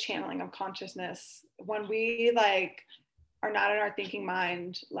a channeling of consciousness. When we like are not in our thinking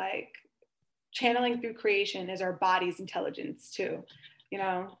mind, like channeling through creation is our body's intelligence too.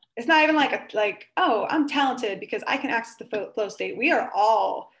 It's not even like oh, I'm talented because I can access the flow state. We are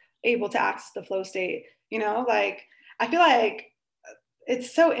all able to access the flow state. Like, I feel like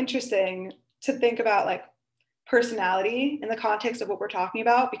it's so interesting to think about like personality in the context of what we're talking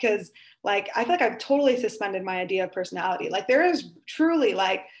about, because like I feel like I've totally suspended my idea of personality. Like, there is truly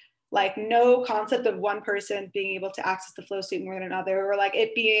like no concept of one person being able to access the flow state more than another, or like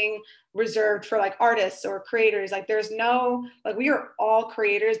it being reserved for like artists or creators. Like, there's no, like, we are all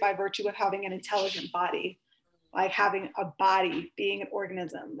creators by virtue of having an intelligent body, like having a body, being an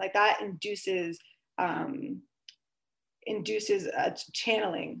organism. Like, that um induces a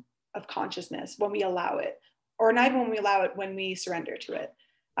channeling of consciousness when we allow it, or not even when we allow it, when we surrender to it.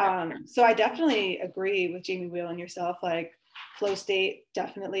 So I definitely agree with Jamie Wheel and yourself. Like, flow state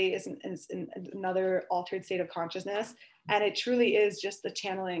definitely is another altered state of consciousness, and it truly is just the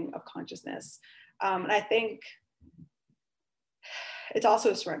channeling of consciousness. And I think it's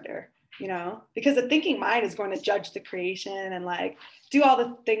also a surrender, because the thinking mind is going to judge the creation and like do all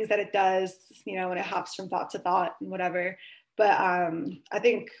the things that it does, when it hops from thought to thought and whatever. But I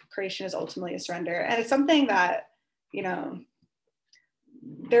think creation is ultimately a surrender, and it's something that,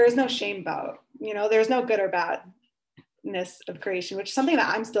 there is no shame about. There's no good or badness of creation, which is something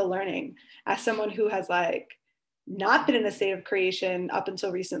that I'm still learning as someone who has like not been in a state of creation up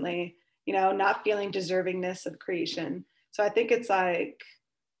until recently, not feeling deservingness of creation. So I think it's like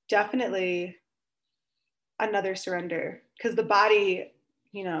definitely another surrender, because the body,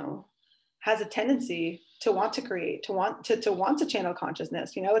 has a tendency to want to create, to want to channel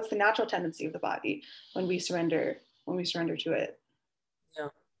consciousness. It's the natural tendency of the body when we surrender to it. Yeah.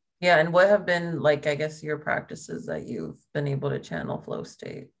 Yeah. And what have been like, I guess, your practices that you've been able to channel flow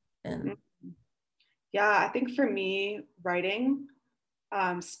state in? Yeah, I think for me, writing,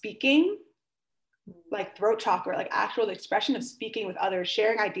 speaking, like throat chakra, like actual expression of speaking with others,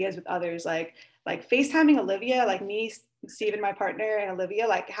 sharing ideas with others, like FaceTiming Olivia, like me, Steven, my partner, and Olivia,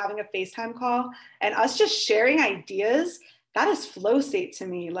 like having a FaceTime call and us just sharing ideas. That is flow state to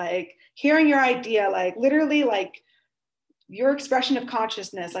me. Like, hearing your idea, like literally, like your expression of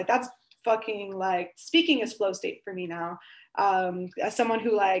consciousness, like that's fucking, like, speaking is flow state for me now. As someone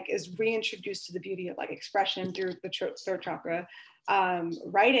who like is reintroduced to the beauty of like expression through the throat chakra.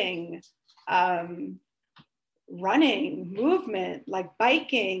 Writing, um, running, movement, like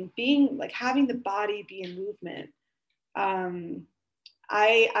biking, being like having the body be in movement. Um,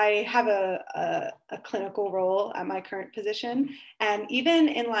 I have a clinical role at my current position, and even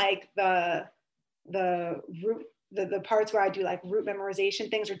in like the root the parts where I do like root memorization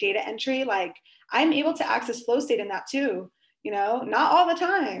things or data entry, like I'm able to access flow state in that too. Not all the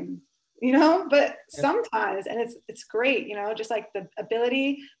time, but Yeah. sometimes, and it's great. Just like the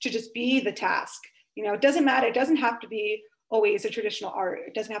ability to just be the task. It doesn't matter. It doesn't have to be always a traditional art.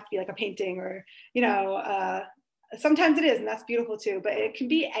 It doesn't have to be like a painting or sometimes it is, and that's beautiful too. But it can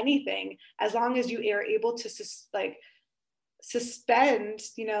be anything as long as you are able to like suspend,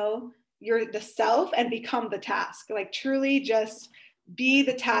 you're the self and become the task. Like, truly just be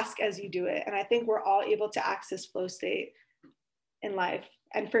the task as you do it. And I think we're all able to access flow state in life.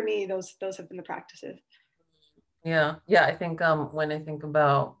 And for me, those have been the practices. Yeah. Yeah. I think when I think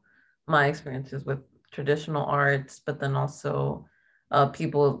about my experiences with traditional arts, but then also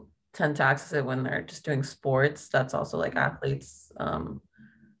people tend to access it when they're just doing sports. That's also like athletes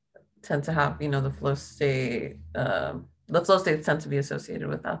tend to have, the flow states tend to be associated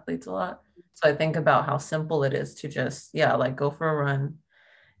with athletes a lot. So I think about how simple it is to just, yeah, like go for a run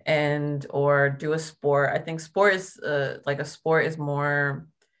and or do a sport. I think sport is like a sport is more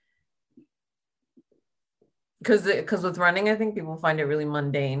because with running, I think people find it really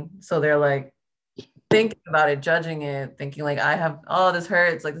mundane. So they're like thinking about it, judging it, thinking like I have, oh, this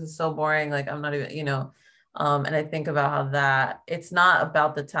hurts, like this is so boring, like I'm not even, and I think about how that it's not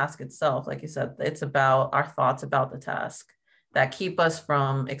about the task itself, like you said, it's about our thoughts about the task that keep us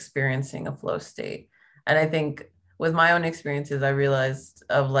from experiencing a flow state. And I think with my own experiences, I realized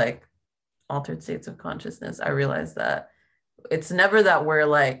of like altered states of consciousness, I realized that it's never that we're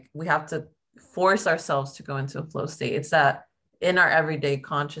like we have to force ourselves to go into a flow state. It's that in our everyday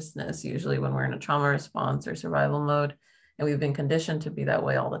consciousness, usually when we're in a trauma response or survival mode, and we've been conditioned to be that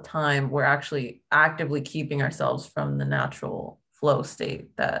way all the time, we're actually actively keeping ourselves from the natural flow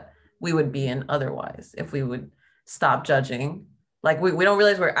state that we would be in otherwise if we would stop judging. Like we don't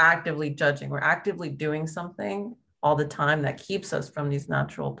realize we're actively judging. We're actively doing something all the time that keeps us from these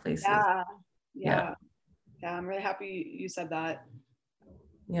natural places. Yeah. Yeah. Yeah. I'm really happy you said that.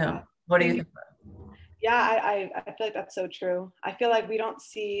 Yeah. Yeah. What do you think? Yeah, I feel like that's so true. I feel like we don't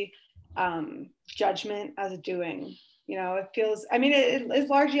see judgment as a doing. You know, it feels, I mean, it is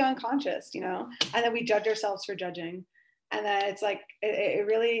largely unconscious, you know, and then we judge ourselves for judging. And then it's like, it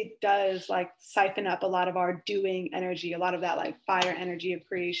really does like siphon up a lot of our doing energy, a lot of that like fire energy of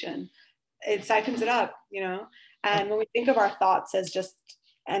creation. It siphons it up, you know. And when we think of our thoughts as just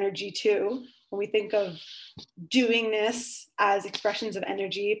energy too, when we think of doingness as expressions of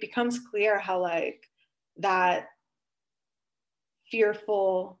energy, it becomes clear how like that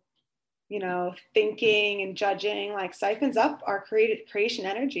fearful, you know, thinking and judging like siphons up our creation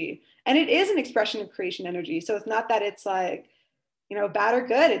energy. And it is an expression of creation energy. So it's not that it's like, you know, bad or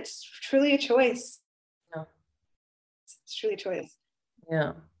good. It's truly a choice. Yeah. It's truly a choice.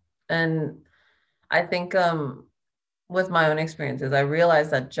 Yeah. And I think with my own experiences, I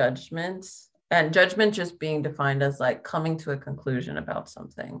realized that judgment just being defined as like coming to a conclusion about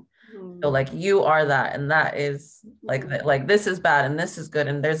something. So Mm-hmm. like you are that, and that is like like this is bad and this is good,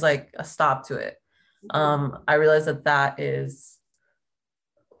 and there's like a stop to it. I realized that that is,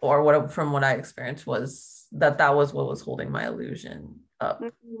 or what from what I experienced was that that was what was holding my illusion up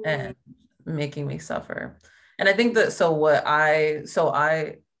Mm-hmm. and making me suffer. And I think that so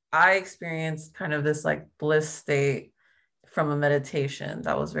I experienced kind of this like bliss state from a meditation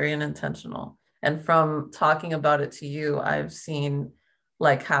that was very unintentional. And from talking about it to you, I've seen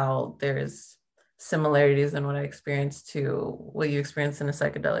like how there's similarities in what I experienced to what you experienced in a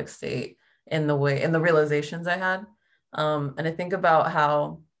psychedelic state in the way in the realizations I had. And I think about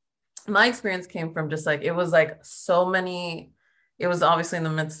how my experience came from just like it was like so many, it was obviously in the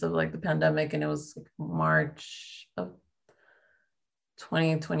midst of like the pandemic, and it was like March of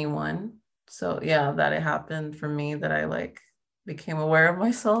 2021. So yeah, that it happened for me, that I like became aware of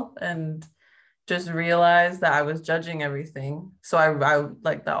myself and just realized that I was judging everything. So I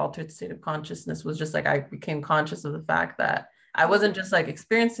like the altered state of consciousness was just like I became conscious of the fact that I wasn't just like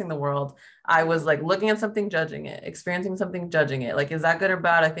experiencing the world. I was like looking at something, judging it, experiencing something, judging it. Like, is that good or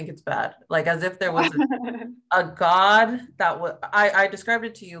bad? I think it's bad. Like as if there was a God that was, I described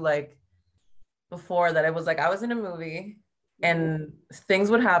it to you like before, that it was like I was in a movie and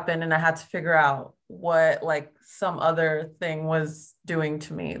things would happen and I had to figure out what like some other thing was doing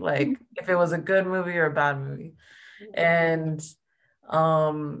to me, like if it was a good movie or a bad movie. And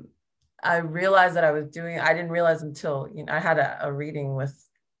um I realized that I didn't realize until, you know, I had a reading with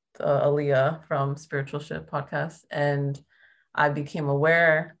Aaliyah from Spiritual Ship podcast, and I became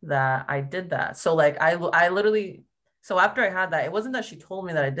aware that I did that. So like I literally, so after I had that, it wasn't that she told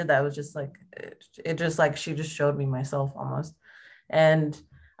me that I did that. It was just like it just like she just showed me myself almost. And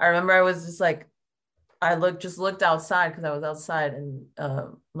I remember I was just like I looked outside because I was outside and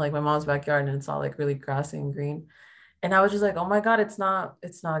like my mom's backyard, and it's all like really grassy and green. And I was just like, oh my God, it's not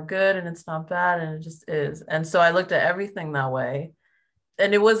good and it's not bad, and it just is. And so I looked at everything that way,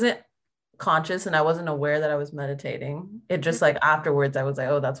 and it wasn't conscious, and I wasn't aware that I was meditating. It just like afterwards I was like,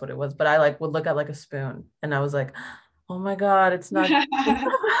 oh, that's what it was. But I like would look at like a spoon and I was like, oh my God, it's not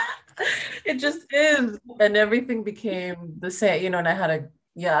it just is. And everything became the same, you know, and I had a,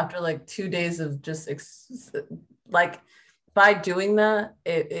 yeah, after like 2 days of just like by doing that,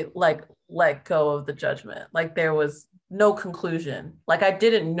 it like let go of the judgment. Like there was no conclusion. Like I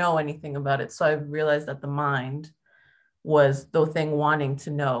didn't know anything about it. So I realized that the mind was the thing wanting to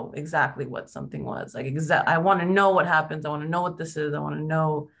know exactly what something was. Like I want to know what happens. I want to know what this is. I want to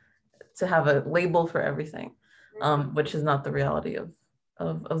know, to have a label for everything, which is not the reality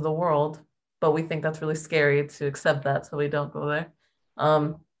of the world. But we think that's really scary to accept that, so we don't go there.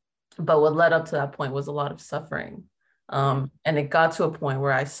 But what led up to that point was a lot of suffering. And it got to a point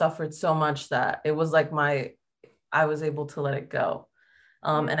where I suffered so much that it was like I was able to let it go.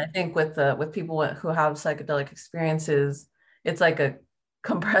 And I think with people who have psychedelic experiences, it's like a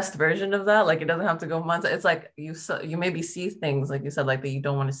compressed version of that. Like it doesn't have to go months. It's like you maybe see things like you said, like that you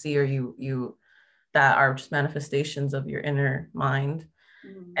don't want to see, or you that are just manifestations of your inner mind.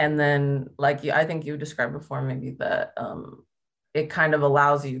 And then like I think you described before, maybe that it kind of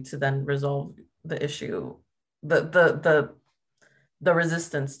allows you to then resolve the issue, the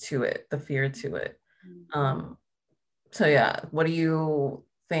resistance to it, the fear to it. So yeah, what do you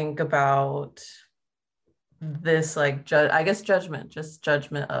think about this, like I guess judgment, just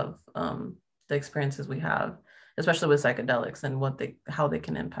judgment of the experiences we have, especially with psychedelics and how they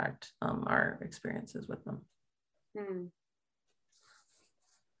can impact our experiences with them. Hmm.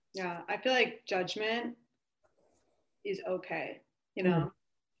 Yeah, I feel like judgment is okay, you Mm. know,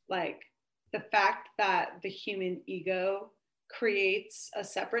 like the fact that the human ego creates a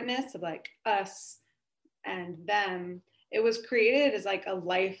separateness of like us and them, it was created as like a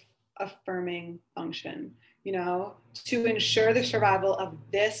life affirming function, you know, to ensure the survival of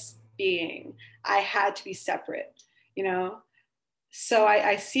this being. I had to be separate, you know. So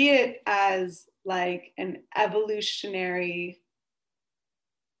I see it as like an evolutionary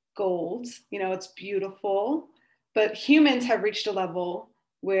gold, you know, it's beautiful, but humans have reached a level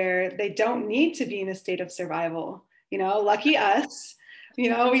where they don't need to be in a state of survival, you know, lucky us, you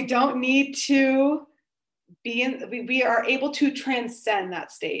know, we don't need to be in, we are able to transcend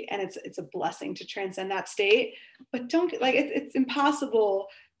that state, and it's a blessing to transcend that state. But don't like it's impossible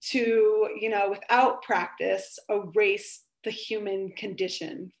to, you know, without practice erase the human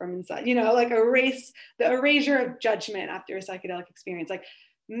condition from inside, you know, like erase the erasure of judgment after a psychedelic experience. Like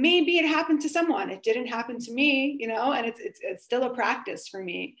maybe it happened to someone, it didn't happen to me, you know, and it's still a practice for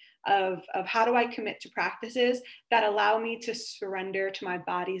me of how do I commit to practices that allow me to surrender to my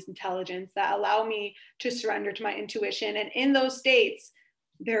body's intelligence, that allow me to surrender to my intuition. And in those states,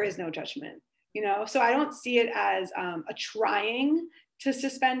 there is no judgment, you know? So I don't see it as a trying to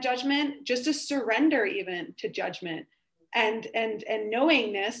suspend judgment, just a surrender even to judgment and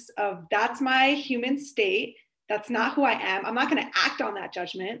knowingness of that's my human state. That's not who I am. I'm not going to act on that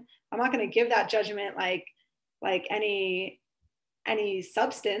judgment. I'm not going to give that judgment like any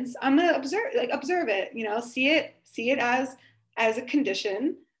substance. I'm going to observe it, you know, see it as a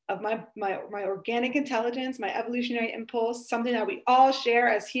condition of my organic intelligence, my evolutionary impulse, something that we all share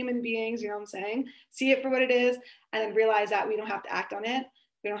as human beings, you know what I'm saying? See it for what it is, and then realize that we don't have to act on it.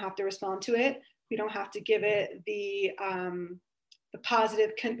 We don't have to respond to it. We don't have to give it the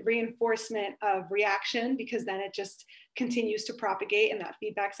positive reinforcement of reaction, because then it just continues to propagate in that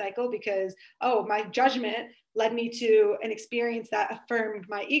feedback cycle. Because, oh, my judgment led me to an experience that affirmed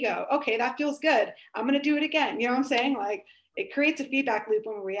my ego. Okay, that feels good. I'm going to do it again. You know what I'm saying? Like it creates a feedback loop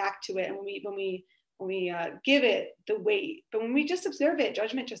when we react to it, and when we give it the weight. But when we just observe it,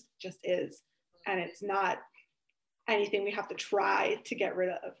 judgment just is, and it's not anything we have to try to get rid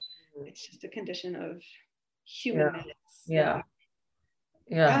of. It's just a condition of Yeah. humanness. Yeah. Yeah.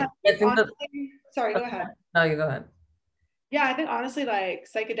 Yeah. Yeah, I think that, honestly, sorry, go ahead. no, you go ahead. Yeah, I think honestly, like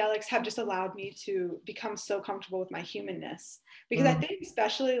psychedelics have just allowed me to become so comfortable with my humanness, because I Mm. think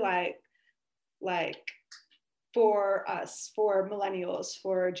especially like for us, for millennials,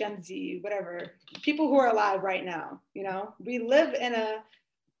 for Gen Z, whatever, people who are alive right now, you know, we live in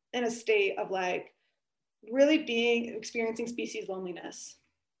a state of like really being experiencing species loneliness,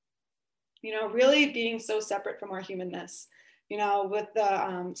 you know, really being so separate from our humanness, you know, with the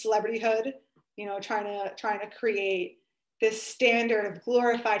celebrityhood, you know, trying to create this standard of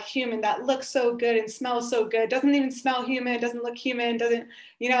glorified human that looks so good and smells so good, doesn't even smell human, doesn't look human, doesn't,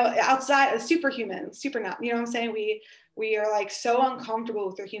 you know, outside of superhuman, super not, you know what I'm saying? We are like so uncomfortable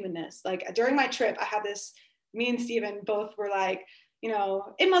with our humanness. Like during my trip, I had this, me and Steven both were like, you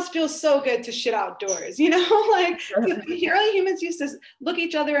know, it must feel so good to shit outdoors, you know, like the early humans used to look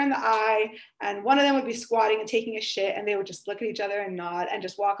each other in the eye, and one of them would be squatting and taking a shit, and they would just look at each other and nod and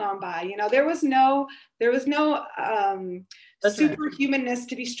just walk on by. You know, there was no That's right. superhumanness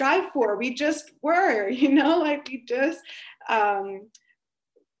to be strived for. We just were, you know, like we just um,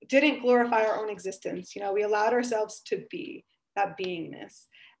 didn't glorify our own existence. You know, we allowed ourselves to be that beingness.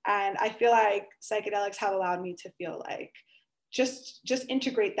 And I feel like psychedelics have allowed me to feel like just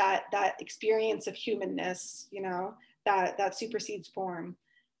integrate that experience of humanness, you know, that supersedes form.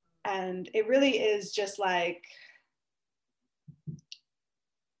 And it really is just like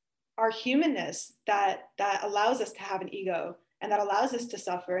our humanness that allows us to have an ego, and that allows us to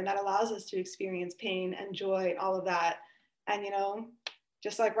suffer, and that allows us to experience pain and joy, all of that. And you know,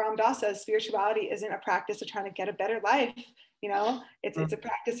 just like Ram Dass says, spirituality isn't a practice of trying to get a better life. You know, it's a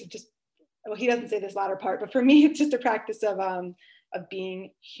practice of just, well, he doesn't say this latter part, but for me, it's just a practice of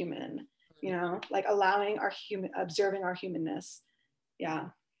being human. You know, like allowing our observing our humanness. Yeah.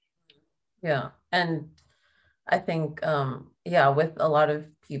 Yeah. And I think, yeah, with a lot of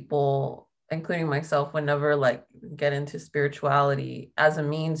people, including myself, whenever like get into spirituality as a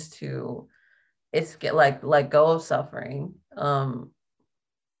means to, it's get like let go of suffering,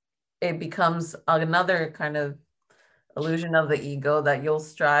 it becomes another kind of illusion of the ego that you'll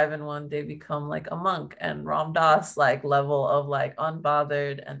strive and one day become like a monk, and Ram Dass like level of like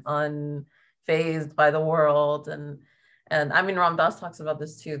unbothered and unfazed by the world. And I mean Ram Dass talks about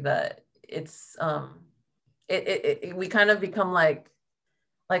this too, that it's we kind of become like,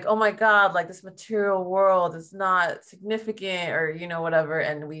 oh my God, like this material world is not significant, or whatever.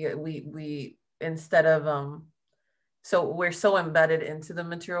 And we instead of so we're so embedded into the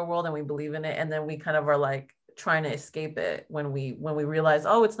material world and we believe in it, and then we kind of are like trying to escape it when we realize,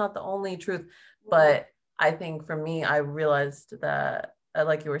 oh, it's not the only truth. But I think for me, I realized that,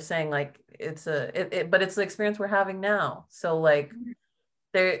 like you were saying, like but it's the experience we're having now. So like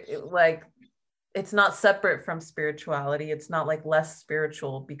there, like it's not separate from spirituality. It's not like less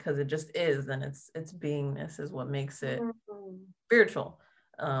spiritual, because it just is, and it's beingness is what makes it spiritual.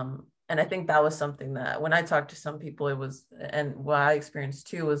 And I think that was something that when I talked to some people, it was, and what I experienced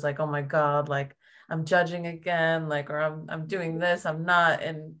too was like, oh my God, like I'm judging again, like, or I'm doing this, I'm not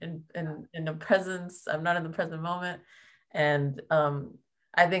in the presence, I'm not in the present moment. And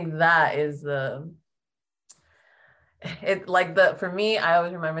I think that is for me, I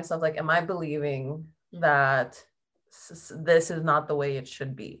always remind myself, like, am I believing that this is not the way it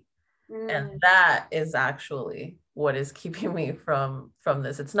should be? And that is actually what is keeping me from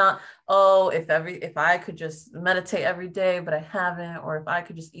this. It's not, oh, if I could just meditate every day but I haven't, or if I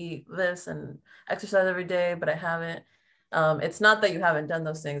could just eat this and exercise every day but I haven't. It's not that you haven't done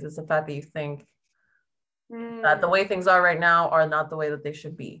those things, it's the fact that you think that the way things are right now are not the way that they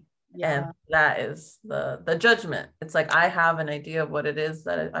should be. And that is the judgment. It's like, I have an idea of what it is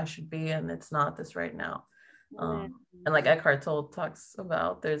that I should be, and it's not this right now. And like Eckhart Tolle talks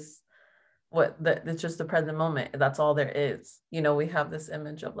about, it's just the present moment. That's all there is. We have this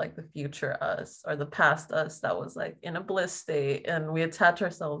image of like the future us or the past us that was like in a bliss state, and we attach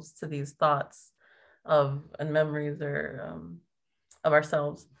ourselves to these thoughts and memories or of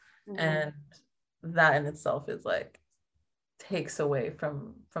ourselves. And that in itself is like takes away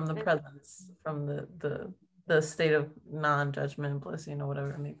from the presence, from the state of non-judgment, bliss,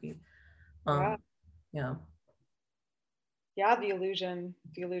 whatever it may be. Yeah. Yeah, the illusion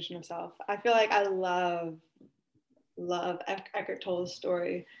of self. I feel like I love Eckhart Tolle's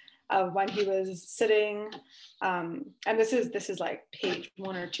story of when he was sitting, and this is like page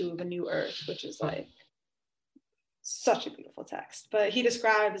 1 or 2 of A New Earth, which is like such a beautiful text. But he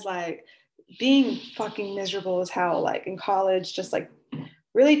describes like being fucking miserable as hell, like in college, just like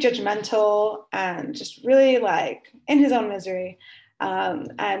really judgmental and just really like in his own misery,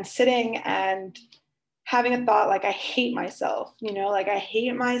 and sitting and having a thought like, I hate myself, like I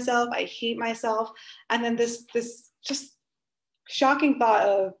hate myself. And then this just shocking thought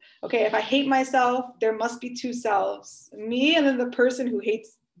of, okay, if I hate myself, there must be 2 selves, me and then the person who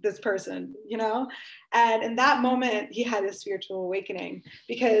hates this person, And in that moment, he had a spiritual awakening,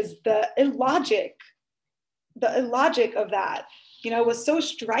 because the illogic of that, was so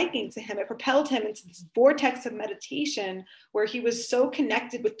striking to him. It propelled him into this vortex of meditation where he was so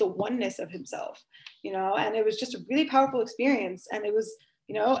connected with the oneness of himself, and it was just a really powerful experience. And it was,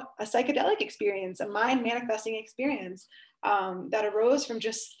 a psychedelic experience, a mind manifesting experience, that arose from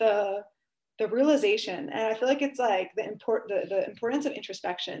just the realization. And I feel like it's like the importance of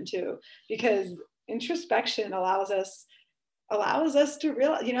introspection too, because introspection allows us to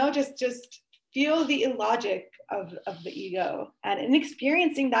realize, just feel the illogic of the ego, and in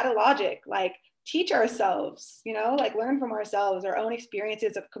experiencing that illogic, like teach ourselves, like learn from ourselves our own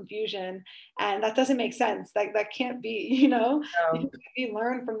experiences of confusion. And that doesn't make sense. That can't be, you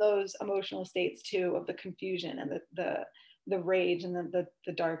learn from those emotional states too, of the confusion and the rage and the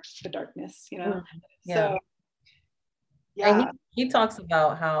darkness, Yeah. So And yeah. he talks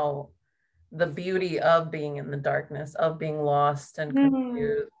about how the beauty of being in the darkness, of being lost and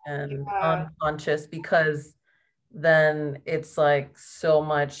confused and unconscious, because then it's like so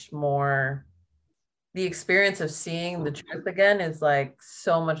much more, the experience of seeing the truth again is like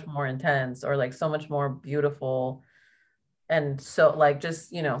so much more intense, or like so much more beautiful. And so like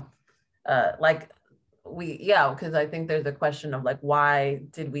just, like because I think there's a question of like, why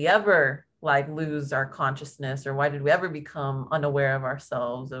did we ever like lose our consciousness, or why did we ever become unaware of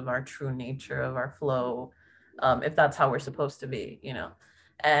ourselves, of our true nature, of our flow, if that's how we're supposed to be,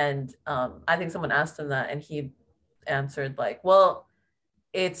 And I think someone asked him that, and he answered like, well,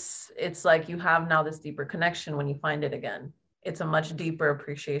 it's like you have now this deeper connection when you find it again. It's a much deeper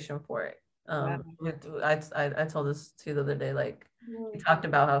appreciation for it. I told this to the other day, like we talked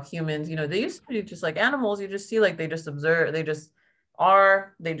about how humans, they used to be just like animals. You just see, like, they just observe, they just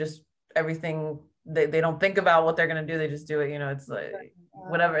everything, they don't think about what they're going to do. They just do it. It's like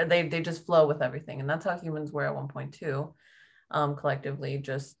whatever, they just flow with everything. And that's how humans were at one point too, collectively,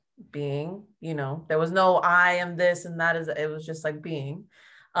 just being, there was no I am this and that is, it was just like being.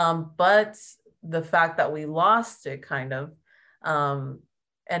 But the fact that we lost it kind of,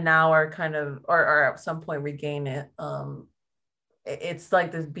 and now are kind of, or at some point regain it. It's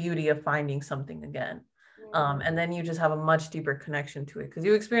like this beauty of finding something again. And then you just have a much deeper connection to it because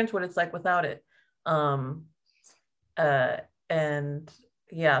you experience what it's like without it. Um, uh, and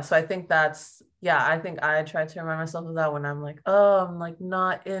yeah, so I think that's, yeah, I think I try to remind myself of that when I'm like, oh, I'm like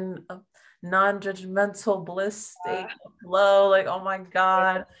not in a non-judgmental bliss state of flow, like, oh my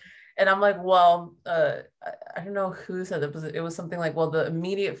God. And I'm like, well, I don't know who said it, but it was something like, well, the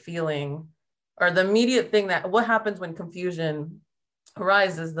immediate feeling or the immediate thing that what happens when confusion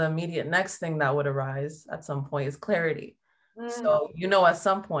arises, the immediate next thing that would arise at some point is clarity. So, you know, at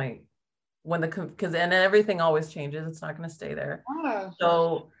some point, when the because and everything always changes, it's not going to stay there.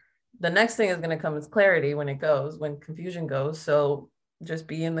 So the next thing is going to come is clarity when confusion goes. So just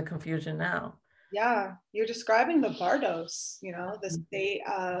be in the confusion now. Yeah, you're describing the bardos, you know, the state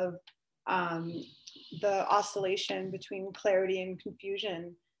of um, the oscillation between clarity and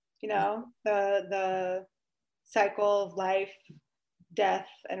confusion, you know, the cycle of life, death,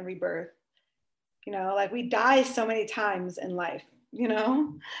 and rebirth. You know, like we die so many times in life, you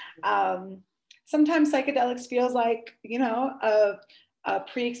know. Sometimes psychedelics feels like, you know, a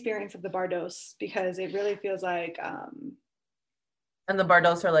pre-experience of the bardos because it really feels like and the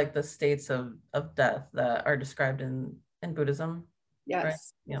bardos are like the states of death that are described in Buddhism, right?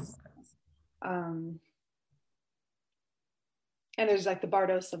 yes. Yeah. um, and there's like the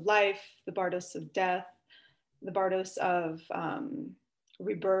bardos of life, the bardos of death, the bardos of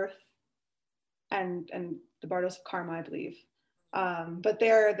rebirth, and the bardos of karma, I believe. But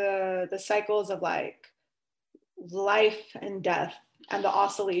they're the cycles of like life and death and the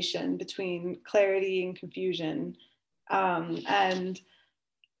oscillation between clarity and confusion. And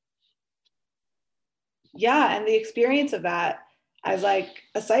yeah, and the experience of that as like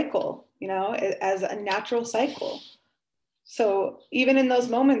a cycle, you know, as a natural cycle. So even in those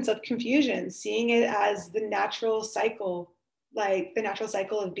moments of confusion, seeing it as the natural cycle, like the natural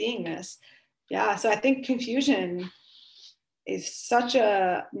cycle of beingness. Yeah. So I think confusion is such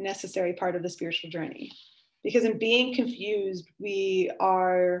a necessary part of the spiritual journey because in being confused, we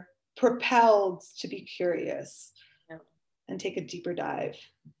are propelled to be curious Yeah. and take a deeper dive.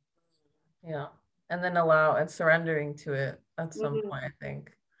 Yeah. And then allow and surrendering to it at some Mm-hmm. point, I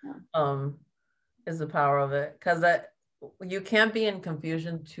think, Yeah. um, is the power of it. Because that you can't be in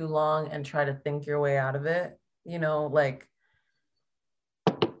confusion too long and try to think your way out of it. You know, like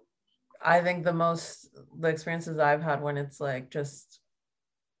I think the experiences I've had when it's like just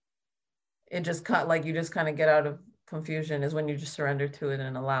it just cut like you just kind of get out of confusion is when you just surrender to it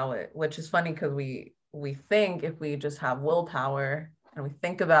and allow it, which is funny because we think if we just have willpower and we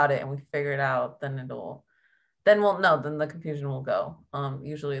think about it and we figure it out, then the confusion will go.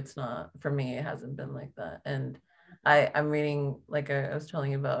 Usually it's not, for me, it hasn't been like that. And I'm reading, like I was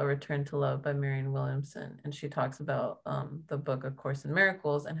telling you about, A Return to Love by Marianne Williamson. And she talks about the book, A Course in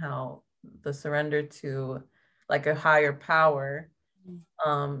Miracles, and how the surrender to like a higher power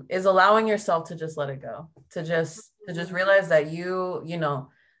is allowing yourself to just let it go, to just realize that you know,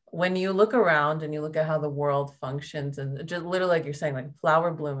 when you look around and you look at how the world functions and just literally like you're saying, like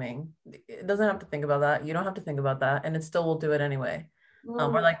flower blooming, it doesn't have to think about that. You don't have to think about that, and it still will do it anyway.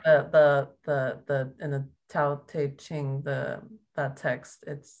 Or like the in the Tao Te Ching, that text,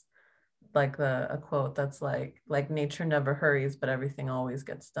 it's like a quote that's like nature never hurries, but everything always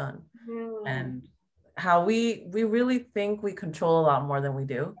gets done. And how we really think we control a lot more than we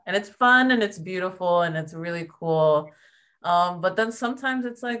do, and it's fun and it's beautiful and it's really cool, but then sometimes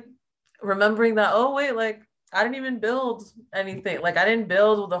it's like remembering that, oh wait, like I didn't even build anything, like I didn't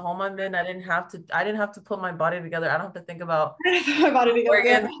build the home I'm in, I didn't have to put my body together, I don't have to think about My body together.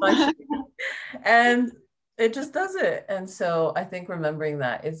 organs functioning, and it just does it. And so I think remembering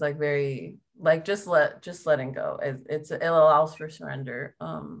that is like very like just letting go. It allows for surrender,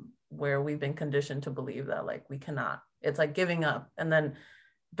 where we've been conditioned to believe that like we cannot. It's like giving up, and then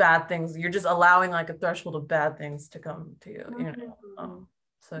bad things. You're just allowing like a threshold of bad things to come to you. You know.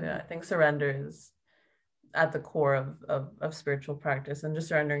 So yeah, I think surrender is at the core of spiritual practice, and just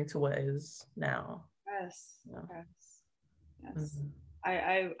surrendering to what is now. Yes. Yeah. Yes. Yes.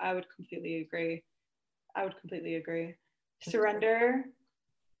 Mm-hmm. I would completely agree. I would completely agree. Surrender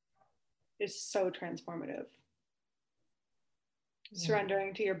is so transformative.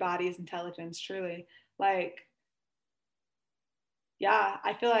 Surrendering to your body's intelligence, truly. Like, yeah,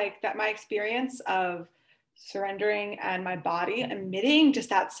 I feel like that my experience of surrendering and my body emitting just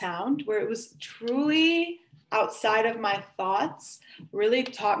that sound where it was truly outside of my thoughts really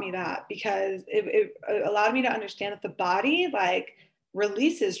taught me that because it allowed me to understand that the body, like,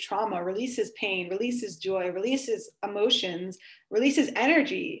 releases trauma, releases pain, releases joy, releases emotions, releases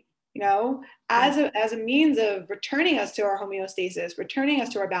energy, you know, as a means of returning us to our homeostasis, returning us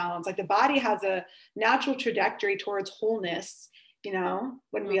to our balance. Like the body has a natural trajectory towards wholeness, you know,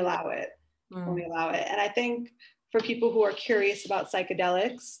 when we allow it, when we allow it. And I think for people who are curious about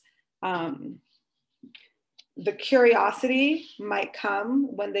psychedelics, the curiosity might come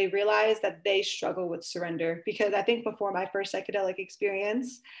when they realize that they struggle with surrender. Because I think before my first psychedelic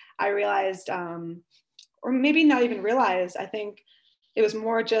experience, I realized, or maybe not even realized, I think it was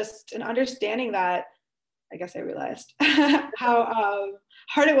more just an understanding that I guess I realized how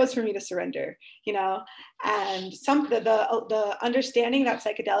hard it was for me to surrender, you know, and the understanding that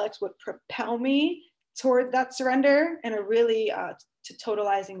psychedelics would propel me toward that surrender in a really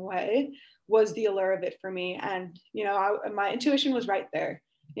totalizing way was the allure of it for me. And, you know, my intuition was right there.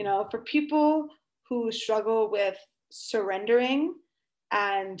 You know, for people who struggle with surrendering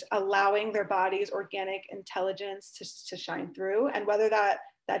and allowing their body's organic intelligence to shine through, and whether that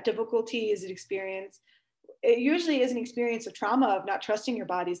difficulty is an experience, it usually is an experience of trauma, of not trusting your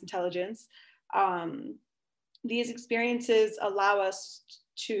body's intelligence. These experiences allow us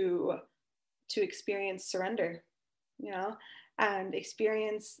to experience surrender, you know, and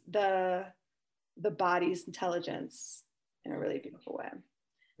experience the body's intelligence in a really beautiful way.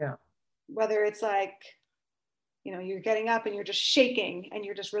 Yeah. Whether it's like, you know, you're getting up and you're just shaking and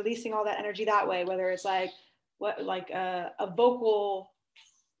you're just releasing all that energy that way, whether it's like a vocal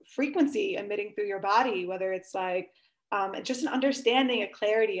frequency emitting through your body, whether it's like just an understanding, a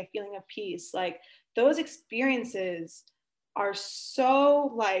clarity, a feeling of peace. Like those experiences are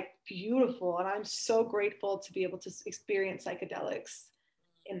so like beautiful, and I'm so grateful to be able to experience psychedelics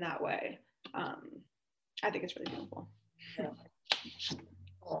in that way. I think it's really beautiful. Yeah.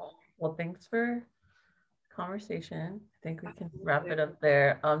 Well, thanks for the conversation. I think we can wrap it up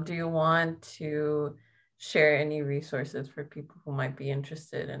there. Do you want to share any resources for people who might be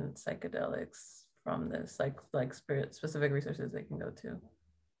interested in psychedelics from this, like spirit specific resources they can go to?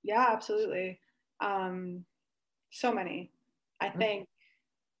 Yeah, absolutely. So many. I think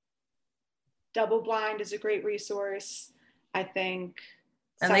Double Blind is a great resource. I think,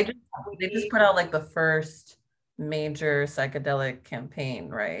 and they just put out like the first major psychedelic campaign,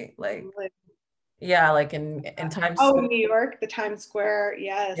 right? Like, yeah, like in Times Square. New York, the Times Square.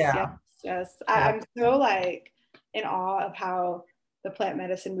 Yes, yeah. yes. I'm so like in awe of how the plant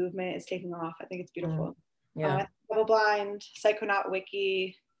medicine movement is taking off. I think it's beautiful. Yeah. Double Blind, Psychonaut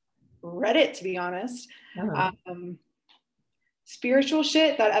Wiki, Reddit, to be honest. Spiritual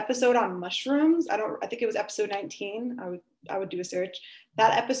shit, that episode on mushrooms, I think it was episode 19. I would do a search.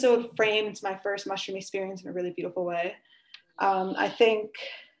 That episode framed my first mushroom experience in a really beautiful way. I think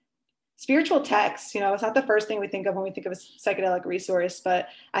spiritual text, you know, it's not the first thing we think of when we think of a psychedelic resource, but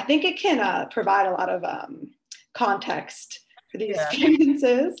I think it can provide a lot of context for these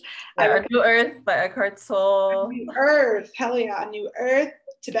experiences. A New Earth by Eckhart Tolle. New Earth, hell yeah, A New Earth,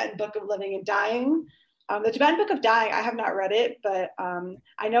 Tibetan Book of Living and Dying. The Tibetan Book of Dying, I have not read it, but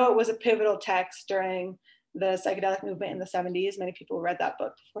I know it was a pivotal text during the psychedelic movement in the 70s. Many people read that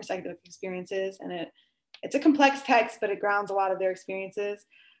book before psychedelic experiences, and it's a complex text, but it grounds a lot of their experiences.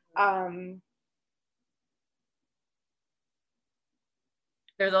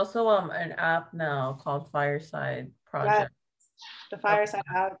 There's also an app now called Fireside Project. The Fireside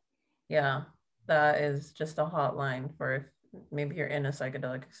app. Yeah, that is just a hotline for if maybe you're in a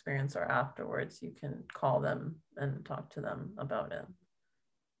psychedelic experience or afterwards, you can call them and talk to them about it.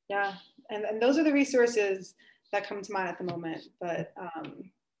 Yeah, and those are the resources that come to mind at the moment, but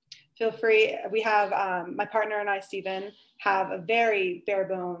feel free. We have, my partner and I, Stephen, have a very bare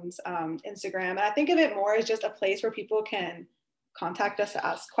bones Instagram. And I think of it more as just a place where people can contact us to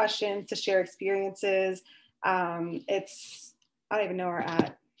ask questions, to share experiences. I don't even know where we're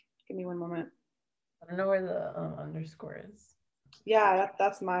at. Give me one moment. I don't know where the underscore is. Yeah,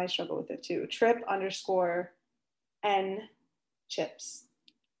 that's my struggle with it too. Trip_N chips.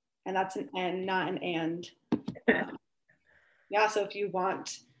 And that's an N, not an and. Yeah, so if you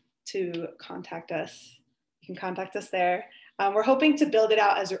want to contact us, you can contact us there. We're hoping to build it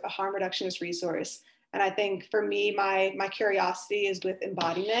out as a harm reductionist resource. And I think for me, my curiosity is with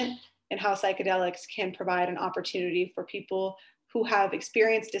embodiment and how psychedelics can provide an opportunity for people who have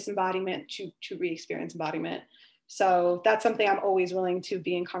experienced disembodiment to re-experience embodiment. So that's something I'm always willing to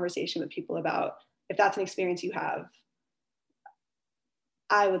be in conversation with people about. If that's an experience you have,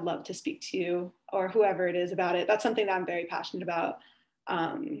 I would love to speak to you or whoever it is about it. That's something that I'm very passionate about.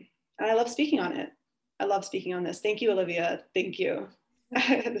 And I love speaking on it. I love speaking on this. Thank you, Olivia. Thank you.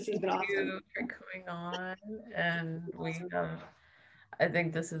 This has been awesome. Thank you for coming on. And we have I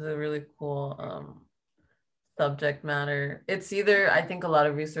think this is a really cool subject matter. It's either, I think a lot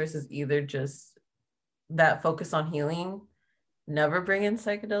of resources either just that focus on healing never bring in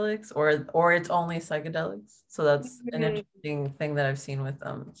psychedelics, or it's only psychedelics. So that's an Mhm. interesting thing that I've seen with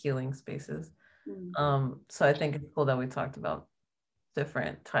healing spaces. Mm. So I think it's cool that we talked about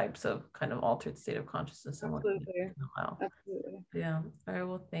different types of kind of altered state of consciousness and what can Absolutely. allow. Absolutely. Yeah. All right.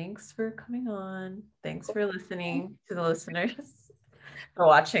 Well, thanks for coming on. Thanks for listening to the listeners, for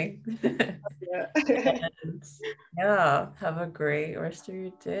watching. Yeah. And yeah, have a great rest of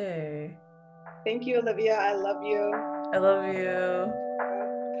your day. Thank you, Olivia. I love you. I love you.